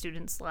my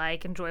students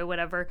enjoy,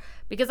 whatever,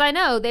 because I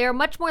know they are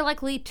much more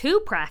likely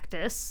to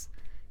practice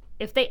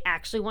if they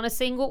actually want to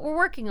sing what we're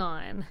working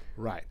on.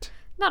 Right.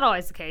 Not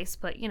always the case,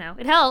 but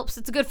it helps.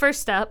 It's a good first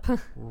step.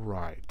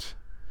 Right.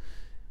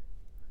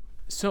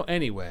 So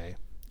anyway.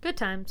 Good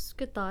times,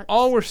 good thoughts.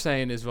 All we're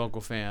saying is,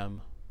 Vocal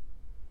Fam,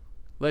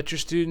 let your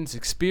students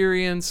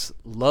experience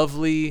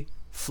lovely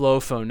flow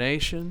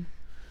phonation.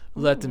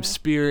 Let them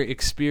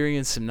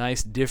experience some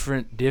nice,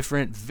 different,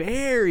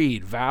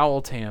 varied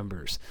vowel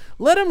timbres.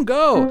 Let them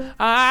go.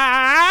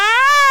 Ah!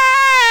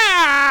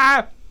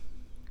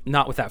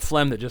 Not with that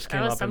phlegm that just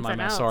came up in my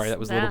mouth. Sorry, that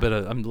was a little bit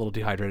I'm a little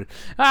dehydrated.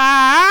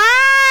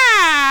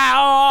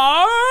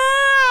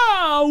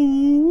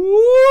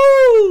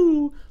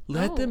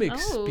 Let them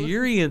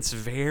experience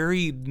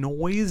varied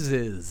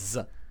noises.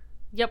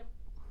 Yep.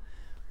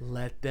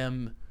 Let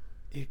them,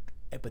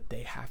 but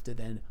they have to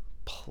then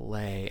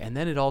play. And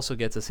then it also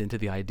gets us into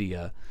the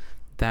idea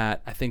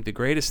that I think the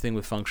greatest thing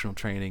with functional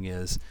training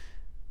is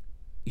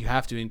you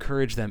have to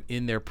encourage them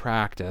in their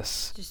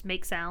practice. Just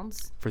make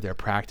sounds. For their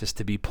practice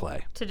to be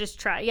play. To just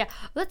try. Yeah.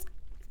 It's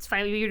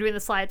funny when you were doing the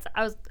slides.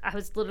 I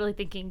was literally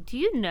thinking, do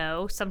you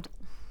know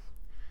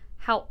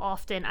how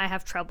often I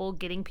have trouble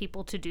getting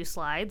people to do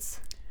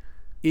slides?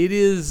 It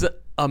is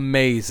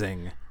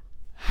amazing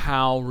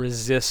how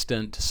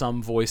resistant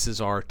some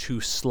voices are to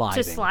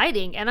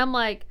sliding. And I'm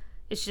like,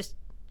 it's just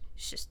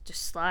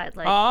slide.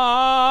 Like,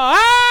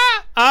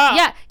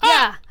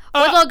 yeah.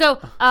 Or they'll go,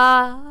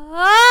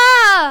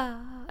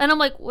 and I'm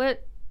like,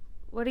 what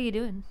are you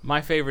doing? My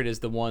favorite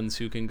is the ones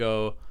who can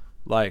go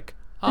like,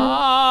 they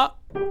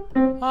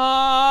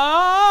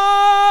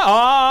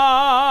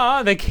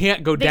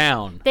can't go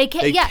down. They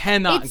can't. They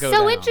cannot it's go so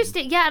down.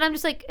 Interesting. Yeah, and I'm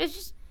just like,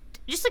 it's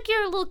just like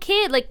you're a little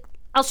kid. Like,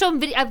 I'll show them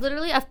video.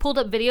 I've pulled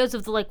up videos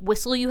of the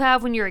whistle you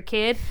have when you're a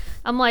kid.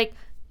 I'm like,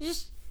 you're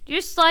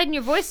just sliding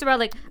your voice around.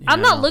 Like,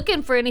 I'm not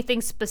looking for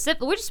anything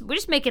specific. We're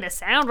just making a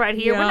sound right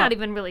here. We're not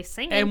even really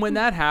singing. And when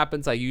that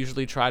happens, I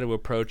usually try to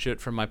approach it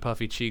from my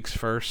puffy cheeks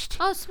first.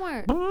 Oh,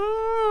 smart.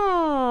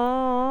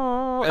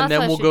 And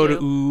then we'll go to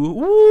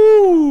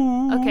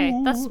ooh. Okay,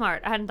 that's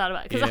smart. I hadn't thought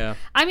about it. Because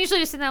I'm usually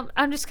just sitting there,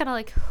 I'm just kind of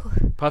like...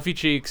 Puffy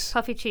cheeks.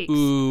 Puffy cheeks.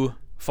 Ooh,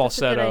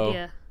 falsetto. That's a good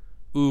idea.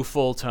 Ooh,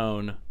 full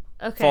tone.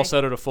 Okay.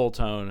 Falsetto to full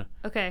tone.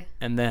 Okay.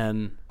 And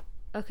then...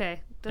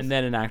 Okay. And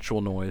then an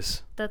actual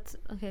noise. That's...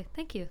 Okay,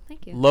 thank you.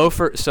 Low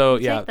for... So,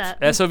 Take that.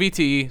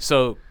 SOVT,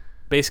 so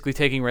basically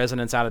taking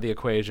resonance out of the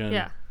equation.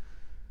 Yeah.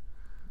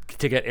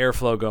 To get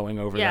airflow going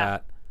over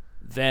that.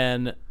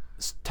 Then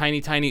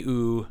tiny, tiny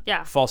ooh.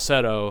 Yeah.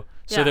 Falsetto.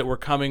 So that we're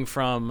coming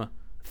from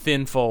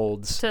thin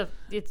folds.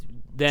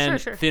 Then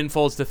thin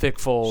folds to thick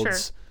folds. Sure.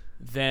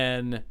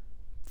 Then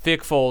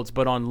thick folds,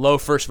 but on low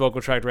first vocal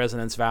tract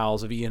resonance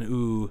vowels of E and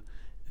ooh.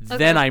 Okay.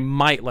 Then I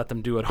might let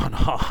them do it on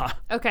ha.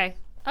 Okay.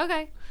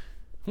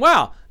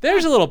 Wow.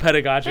 There's a little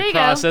pedagogic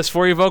process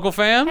for you, Vocal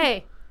Fam.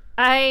 Hey,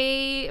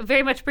 I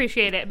very much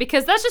appreciate it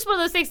because that's just one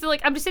of those things that,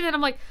 like, I'm just sitting there and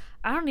I'm like,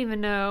 I don't even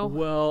know.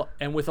 Well,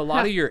 and with a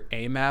lot of your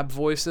AMAB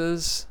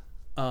voices,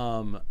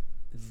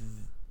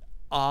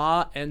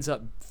 ends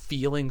up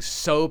feeling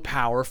so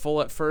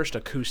powerful at first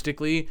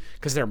acoustically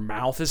because their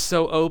mouth is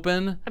so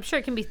open. I'm sure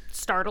it can be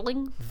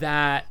startling.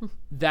 That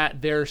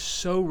they're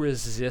so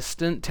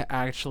resistant to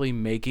actually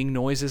making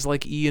noises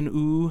like E and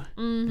ooh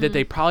that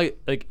they probably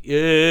like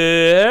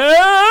that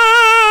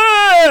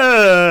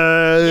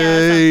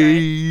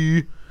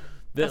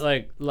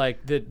sounds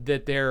right.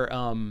 that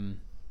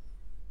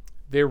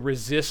they're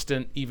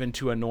resistant even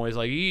to a noise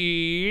like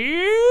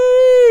E.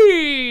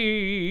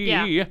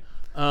 Yeah.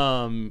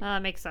 That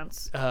makes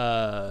sense.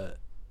 That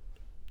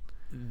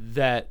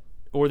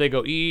or they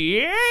go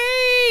E.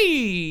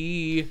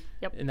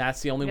 Yep. And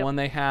that's the only one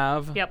they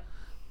have. Yep.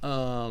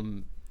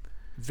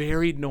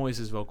 Varied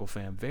noises, Vocal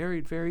Fam.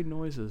 Varied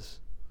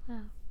noises. Yeah.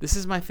 This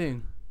is my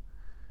thing.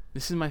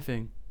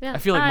 Yeah. I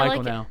feel like Michael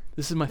like now.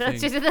 This is my thing.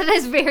 That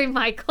is very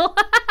Michael.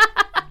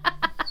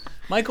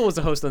 Michael was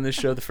a host on this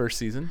show the first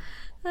season.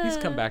 He's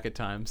come back at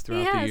times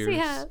throughout the years. He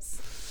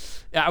has.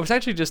 Yeah, I was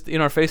actually just in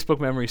our Facebook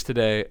memories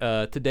today.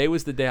 Today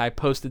was the day I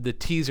posted the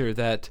teaser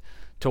that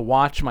to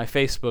watch my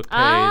Facebook page.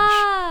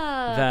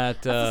 That I was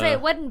to say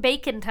it wasn't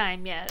bacon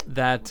time yet.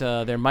 That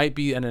there might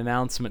be an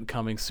announcement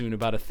coming soon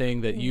about a thing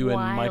that you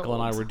and Michael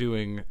and I were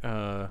doing.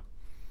 I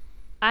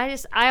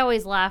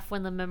always laugh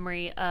when the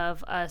memory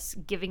of us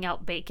giving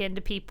out bacon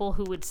to people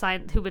who would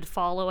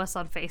follow us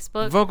on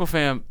Facebook. Vocal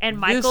Fam, and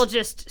Michael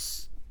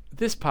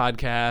this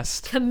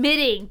podcast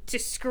committing to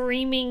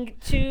screaming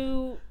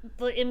to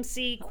the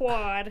MC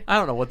quad. I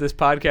don't know what this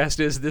podcast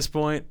is at this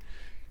point,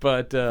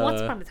 but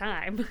Once upon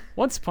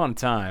a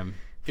time,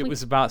 it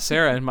was about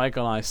Sarah and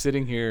Michael and I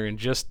sitting here and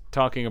just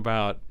talking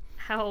about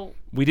how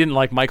we didn't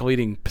like Michael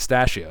eating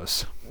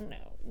pistachios. No,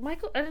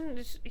 Michael,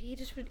 he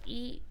just would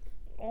eat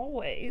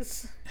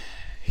always.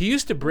 He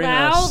used to bring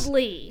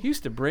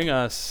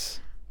us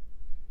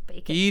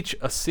bacon. Each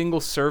a single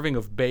serving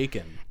of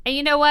bacon. And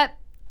you know what?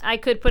 I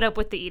could put up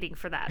with the eating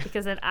for that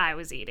because then I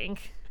was eating.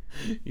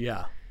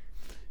 Yeah.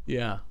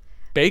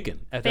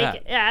 Bacon at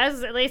that. Yeah,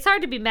 it's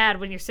hard to be mad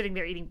when you're sitting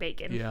there eating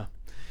bacon. Yeah.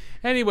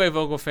 Anyway,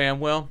 Vocal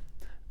Fam, well,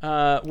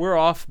 we're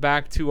off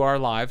back to our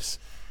lives.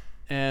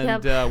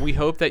 And we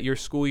hope that your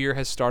school year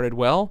has started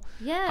well.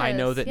 Yes. I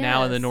know that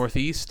now in the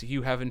Northeast,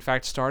 you have in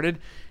fact started.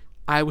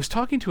 I was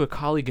talking to a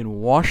colleague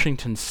in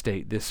Washington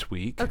State this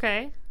week.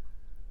 Okay.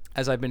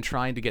 As I've been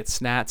trying to get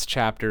SNATS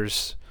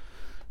chapters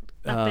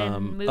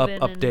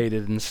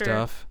updated and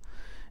stuff.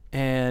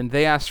 And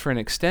they asked for an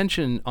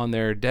extension on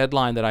their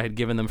deadline that I had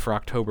given them for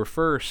October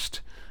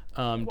 1st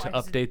to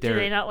update their... Do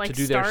they not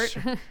start?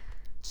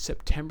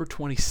 September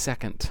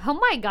 22nd. Oh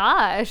my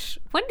gosh.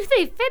 When do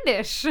they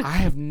finish?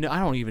 I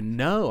don't even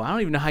know. I don't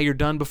even know how you're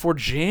done before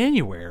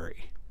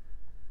January.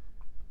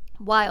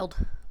 Wild.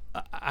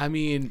 I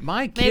mean,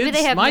 my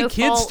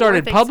kids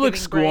started public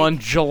school on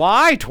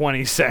July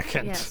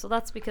 22nd. Yeah, so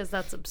that's because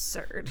that's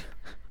absurd.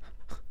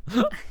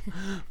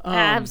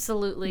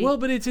 Absolutely. Well,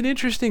 but it's an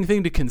interesting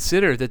thing to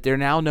consider that there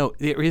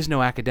is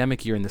no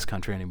academic year in this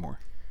country anymore.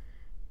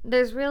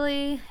 There's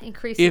really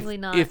increasingly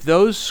not. If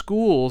those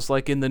schools,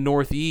 like in the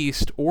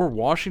Northeast or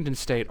Washington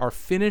State, are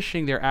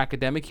finishing their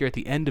academic year at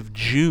the end of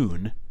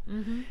June,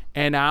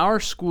 and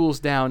our schools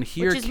down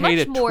here, K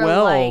to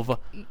 12,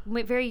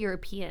 very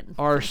European,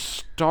 are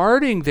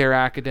starting their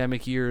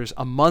academic years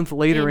a month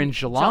later in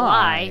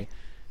July.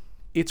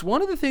 It's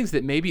one of the things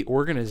that maybe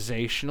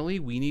organizationally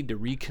we need to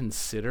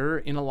reconsider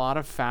in a lot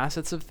of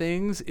facets of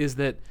things is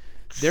that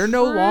there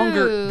no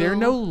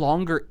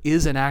longer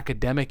is an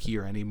academic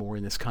year anymore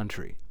in this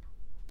country.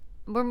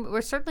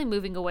 We're certainly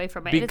moving away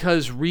from it.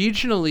 Because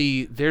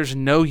regionally, there's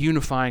no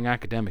unifying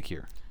academic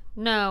year.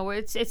 No,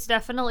 it's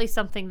definitely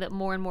something that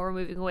more and more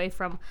we're moving away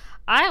from.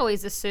 I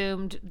always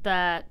assumed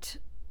that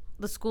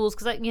the schools,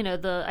 because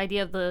the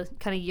idea of the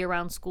kind of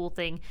year-round school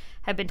thing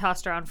had been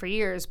tossed around for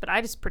years, but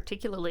I just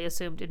particularly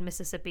assumed in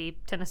Mississippi,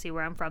 Tennessee,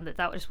 where I'm from, that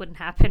just wouldn't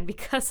happen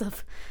because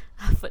of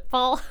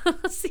football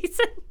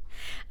season.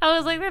 I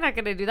was like, they're not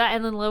going to do that.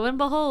 And then lo and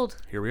behold,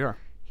 Here we are.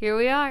 here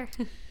we are.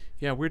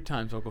 Yeah, weird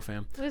times, Vocal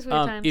Fam. It was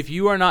weird times. If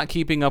you are not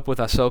keeping up with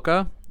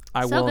Ahsoka,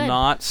 I So will good.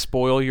 not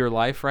spoil your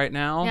life right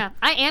now. Yeah,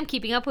 I am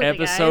keeping up with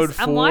Episode it, guys.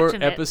 I'm 4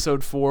 watching it.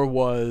 Episode 4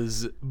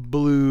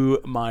 blew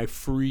my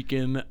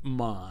freaking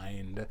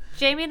mind.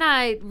 Jamie and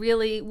I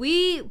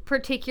we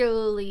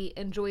particularly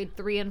enjoyed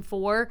 3 and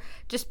 4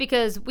 just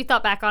because we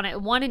thought back on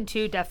it. 1 and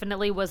 2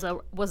 definitely was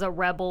a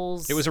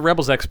Rebels. It was a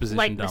Rebels exposition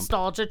like dump.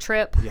 nostalgia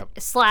trip Yep.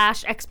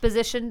 /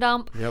 exposition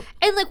dump. Yep.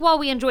 And like while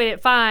we enjoyed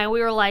it fine, we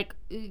were like,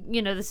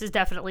 this is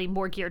definitely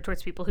more geared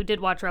towards people who did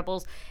watch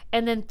Rebels.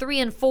 And then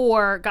 3 and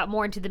 4 got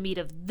more into the meat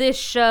of this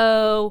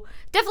show.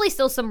 Definitely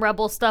still some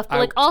Rebel stuff, but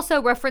like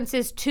also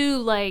references to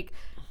like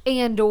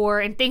Andor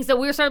and things that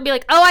we were starting to be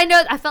like, oh, I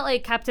know. I felt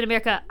like Captain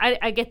America.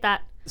 I get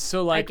that.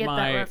 So like I get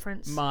that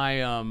reference.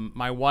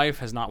 my wife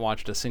has not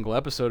watched a single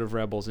episode of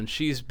Rebels, and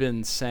she's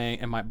been saying,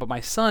 but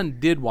my son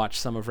did watch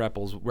some of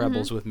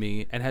Rebels with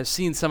me and has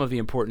seen some of the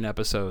important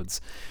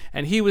episodes,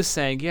 and he was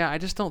saying, yeah, I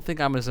just don't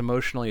think I'm as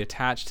emotionally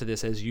attached to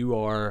this as you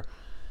are,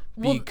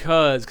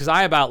 because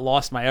I about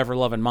lost my ever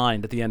loving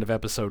mind at the end of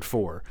episode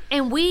 4.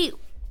 And we.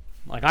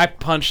 Like I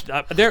punched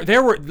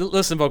there were,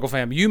 listen, Vocal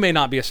Fam, you may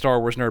not be a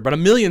Star Wars nerd, but a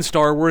million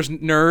Star Wars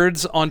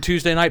nerds on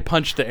Tuesday night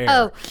punched the air.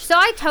 Oh, so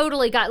I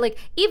totally got, like,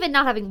 even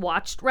not having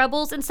watched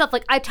Rebels and stuff,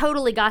 like, I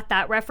totally got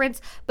that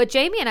reference. But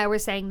Jamie and I were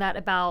saying that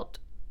about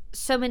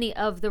so many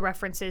of the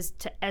references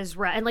to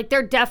Ezra. And, like,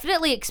 they're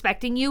definitely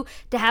expecting you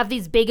to have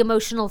these big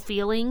emotional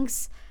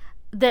feelings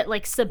that,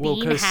 like,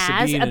 Sabine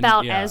has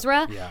about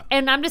Ezra. Yeah.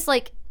 And I'm just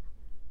like,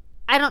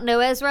 I don't know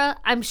Ezra.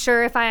 I'm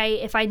sure if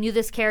I knew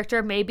this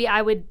character, maybe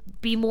I would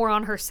be more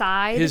on her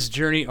side. His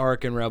journey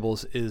arc in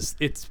Rebels is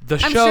Ezra's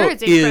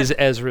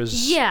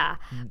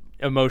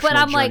emotional but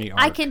I'm journey like, arc.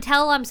 I can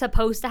tell I'm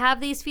supposed to have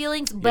these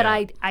feelings, but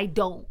I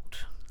don't.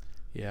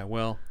 Yeah,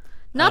 well,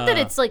 not that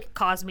it's like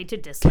caused me to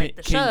dislike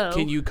the show.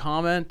 Can you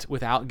comment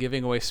without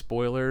giving away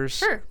spoilers?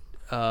 Sure.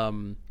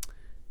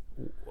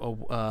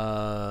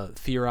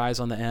 Theorize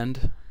on the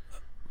end.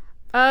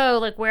 Oh,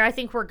 like where I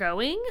think we're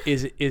going?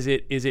 Is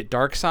it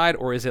dark side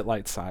or is it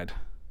light side?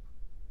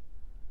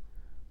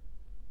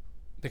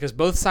 Because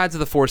both sides of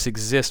the Force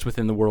exist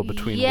within the world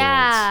between worlds.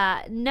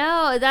 Yeah,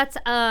 no, that's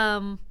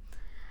a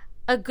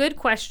good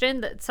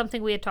question. That's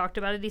something we had talked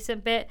about a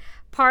decent bit.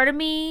 Part of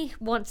me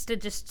wants to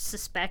just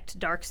suspect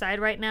dark side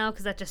right now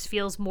because that just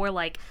feels more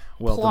like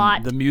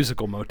plot. The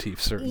musical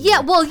motif, certainly.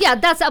 Yeah, well, yeah,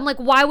 I'm like,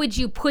 why would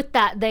you put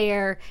that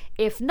there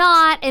if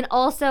not? And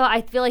also,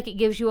 I feel like it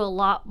gives you a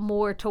lot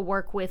more to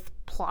work with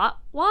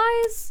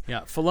plot-wise.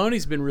 Yeah,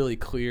 Filoni's been really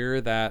clear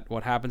that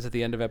what happens at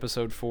the end of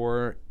episode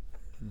 4,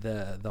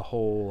 the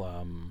whole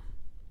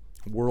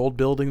world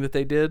building that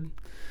they did,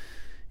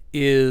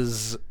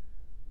 is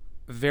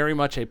very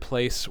much a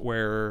place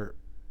where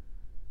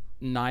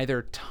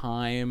neither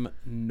time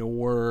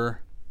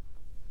nor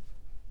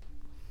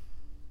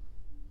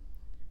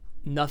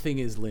nothing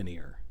is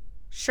linear.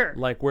 Sure.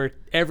 Like where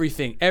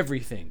everything is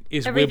everything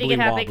wibbly can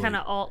have wobbly. it kind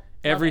of all.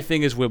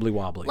 Everything is wibbly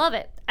wobbly. Love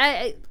it.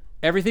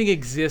 Everything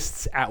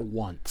exists at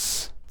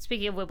once.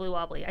 Speaking of wibbly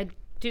wobbly, I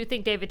do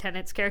think David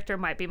Tennant's character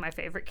might be my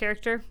favorite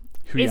character.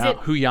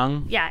 Who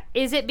Young? Yeah.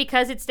 Is it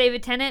because it's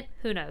David Tennant?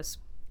 Who knows?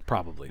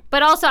 Probably.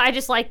 But also, I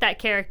just like that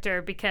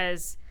character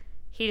because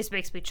he just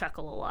makes me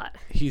chuckle a lot.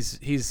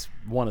 He's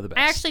one of the best.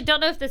 I actually don't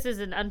know if this is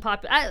an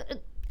unpopular.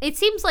 It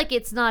seems like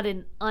it's not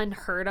an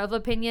unheard of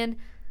opinion.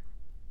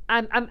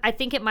 I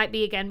think it might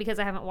be again because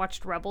I haven't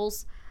watched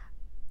Rebels.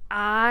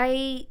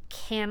 I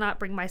cannot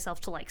bring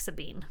myself to like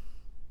Sabine.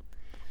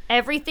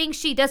 Everything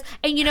she does,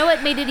 and you know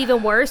what made it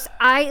even worse?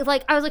 I was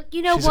like,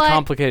 you know She's what? She's a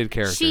complicated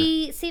character.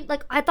 She seemed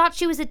like I thought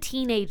she was a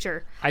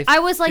teenager. I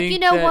was like, you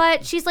know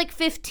what? She's like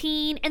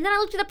 15, and then I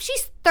looked it up.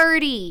 She's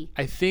 30.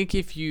 I think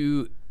if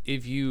you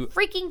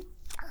freaking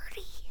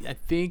 30. I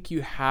think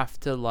you have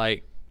to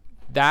like.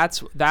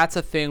 That's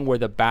a thing where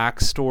the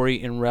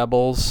backstory in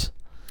Rebels.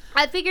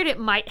 I figured it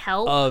might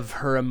help. Of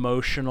her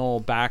emotional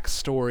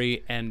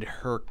backstory and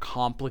her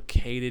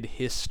complicated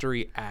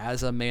history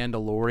as a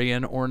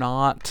Mandalorian or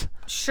not.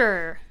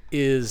 Sure.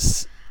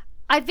 Is.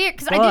 I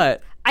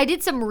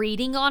did some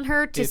reading on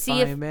her to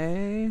see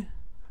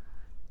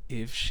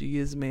if she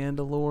is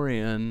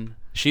Mandalorian.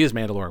 She is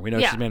Mandalorian. We know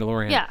she's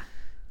Mandalorian. Yeah.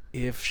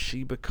 If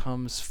she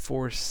becomes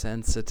Force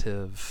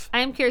sensitive. I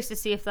am curious to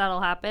see if that'll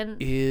happen.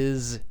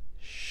 Is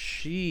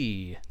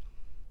she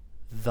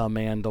the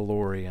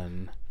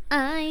Mandalorian?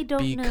 I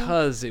don't know.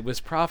 Because it was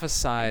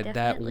prophesied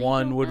that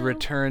one would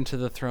return to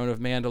the throne of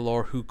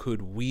Mandalore who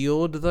could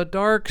wield the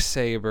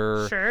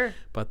Darksaber. Sure.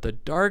 But the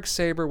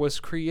Darksaber was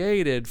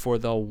created for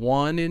the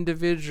one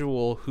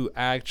individual who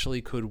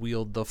actually could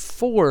wield the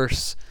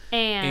Force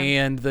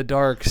and the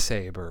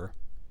Darksaber.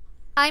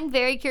 I'm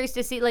very curious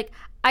to see, like,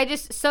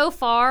 so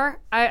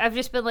far, I've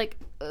just been like,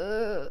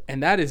 ugh.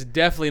 And that is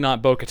definitely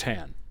not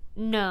Bo-Katan.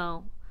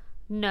 No.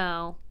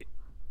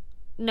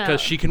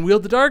 Because she can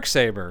wield the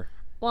Darksaber.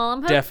 Well,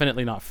 I'm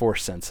definitely not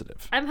Force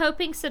sensitive. I'm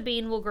hoping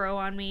Sabine will grow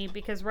on me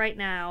because right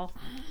now,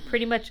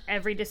 pretty much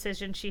every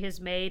decision she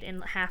has made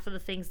and half of the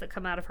things that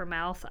come out of her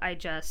mouth, I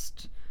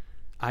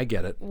I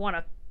get it. want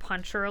to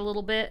punch her a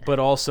little bit. But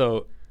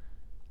also,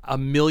 a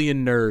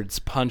million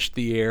nerds punched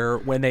the air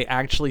when they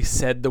actually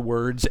said the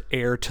words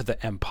 "heir to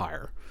the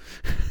empire."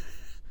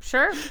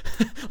 Sure.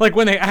 Like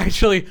when he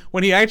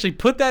actually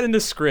put that in the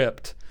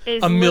script,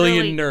 Is a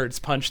million literally-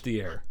 nerds punched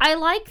the air. I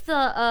like the,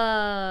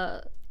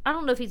 I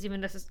don't know if he's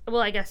even necessarily,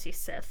 well, I guess he's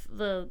Sith.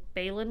 The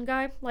Balin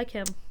guy, like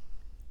him.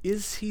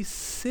 Is he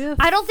Sith?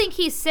 I don't think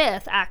he's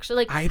Sith, actually.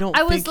 Like, I don't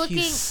think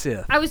he's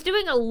Sith. I was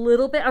doing a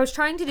little bit, I was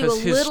trying to do a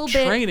Because little his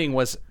bit. training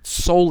was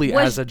solely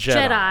was as a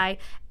Jedi.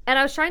 And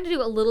I was trying to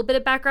do a little bit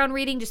of background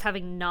reading, just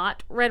having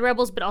not read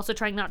Rebels, but also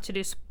trying not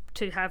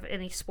to have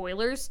any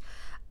spoilers.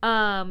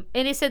 And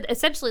it said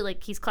essentially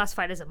like he's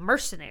classified as a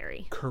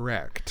mercenary.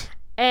 Correct.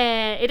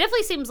 And it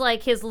definitely seems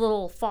like his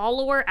little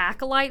follower,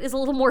 acolyte, is a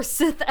little more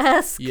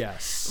Sith-esque.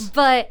 Yes.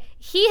 But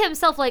he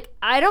himself, like,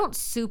 I don't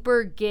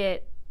super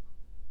get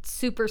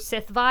super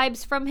Sith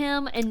vibes from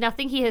him, and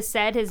nothing he has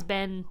said has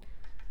been...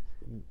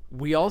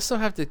 We also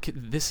have to...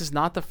 This is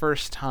not the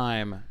first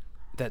time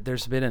that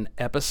there's been an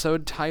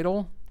episode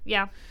title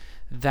Yeah.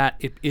 that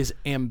it is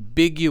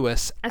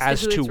ambiguous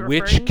as who to it's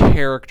which referring?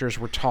 characters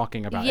we're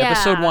talking about. Yeah.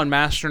 Episode 1,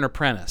 Master and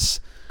Apprentice.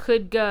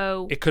 Could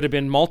go... It could have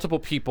been multiple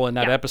people in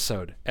that Yeah.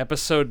 episode.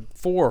 Episode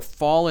 4,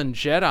 Fallen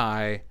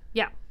Jedi,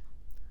 Yeah.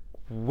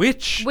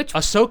 which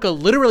Ahsoka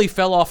literally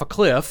fell off a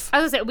cliff.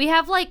 I was gonna say, we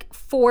have like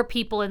 4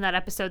 people in that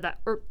episode,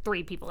 or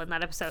 3 people in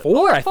that episode.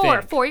 4, I Four,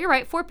 think. 4, you're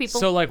right, 4 people.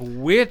 So, like,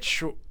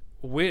 which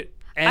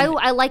and,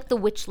 I like the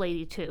witch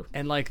lady too.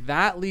 and, like,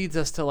 that leads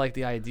us to, like,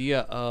 the idea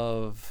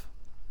of,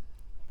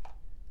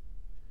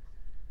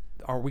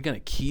 are we going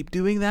to keep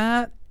doing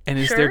that? And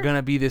is there Sure. going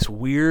to be this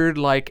weird,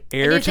 like,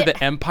 heir is to it-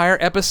 the Empire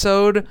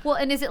episode? Well,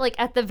 and is it like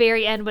at the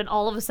very end when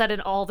all of a sudden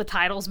all the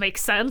titles make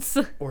sense?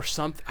 Or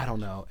something? I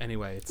don't know.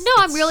 Anyway, it's... No,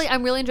 I'm really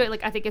enjoying.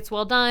 Like, I think it's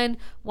well done.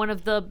 One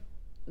of the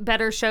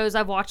better shows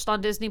I've watched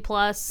on Disney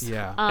Plus.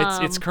 Yeah,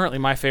 it's currently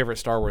my favorite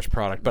Star Wars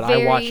product, but I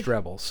very- watched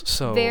Rebels,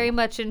 so... Very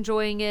much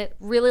enjoying it.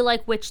 Really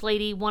like Witch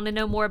Lady. Want to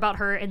know more about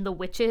her and the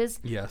witches.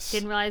 Yes.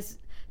 Didn't realize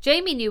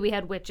Jamie knew we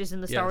had witches in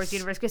the Star Wars Yes,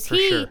 universe because for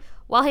he, sure.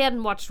 while he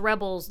hadn't watched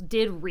Rebels,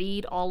 did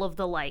read all of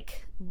the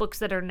like books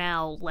that are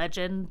now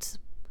legend.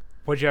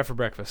 What'd you have for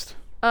breakfast?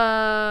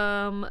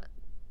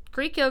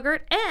 Greek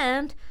yogurt,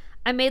 and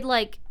I made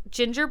like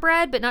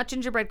gingerbread, but not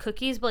gingerbread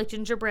cookies, but like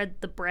gingerbread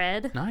the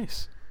bread.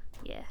 Nice.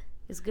 Yeah,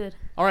 it's good.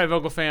 All right,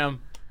 Vocal fam.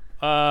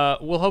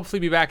 We'll hopefully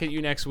be back at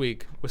you next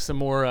week with some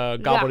more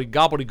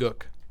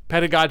gobbledygook.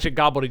 Pedagogic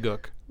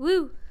gobbledygook.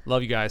 Woo.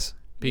 Love you guys.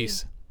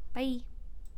 Peace. Bye.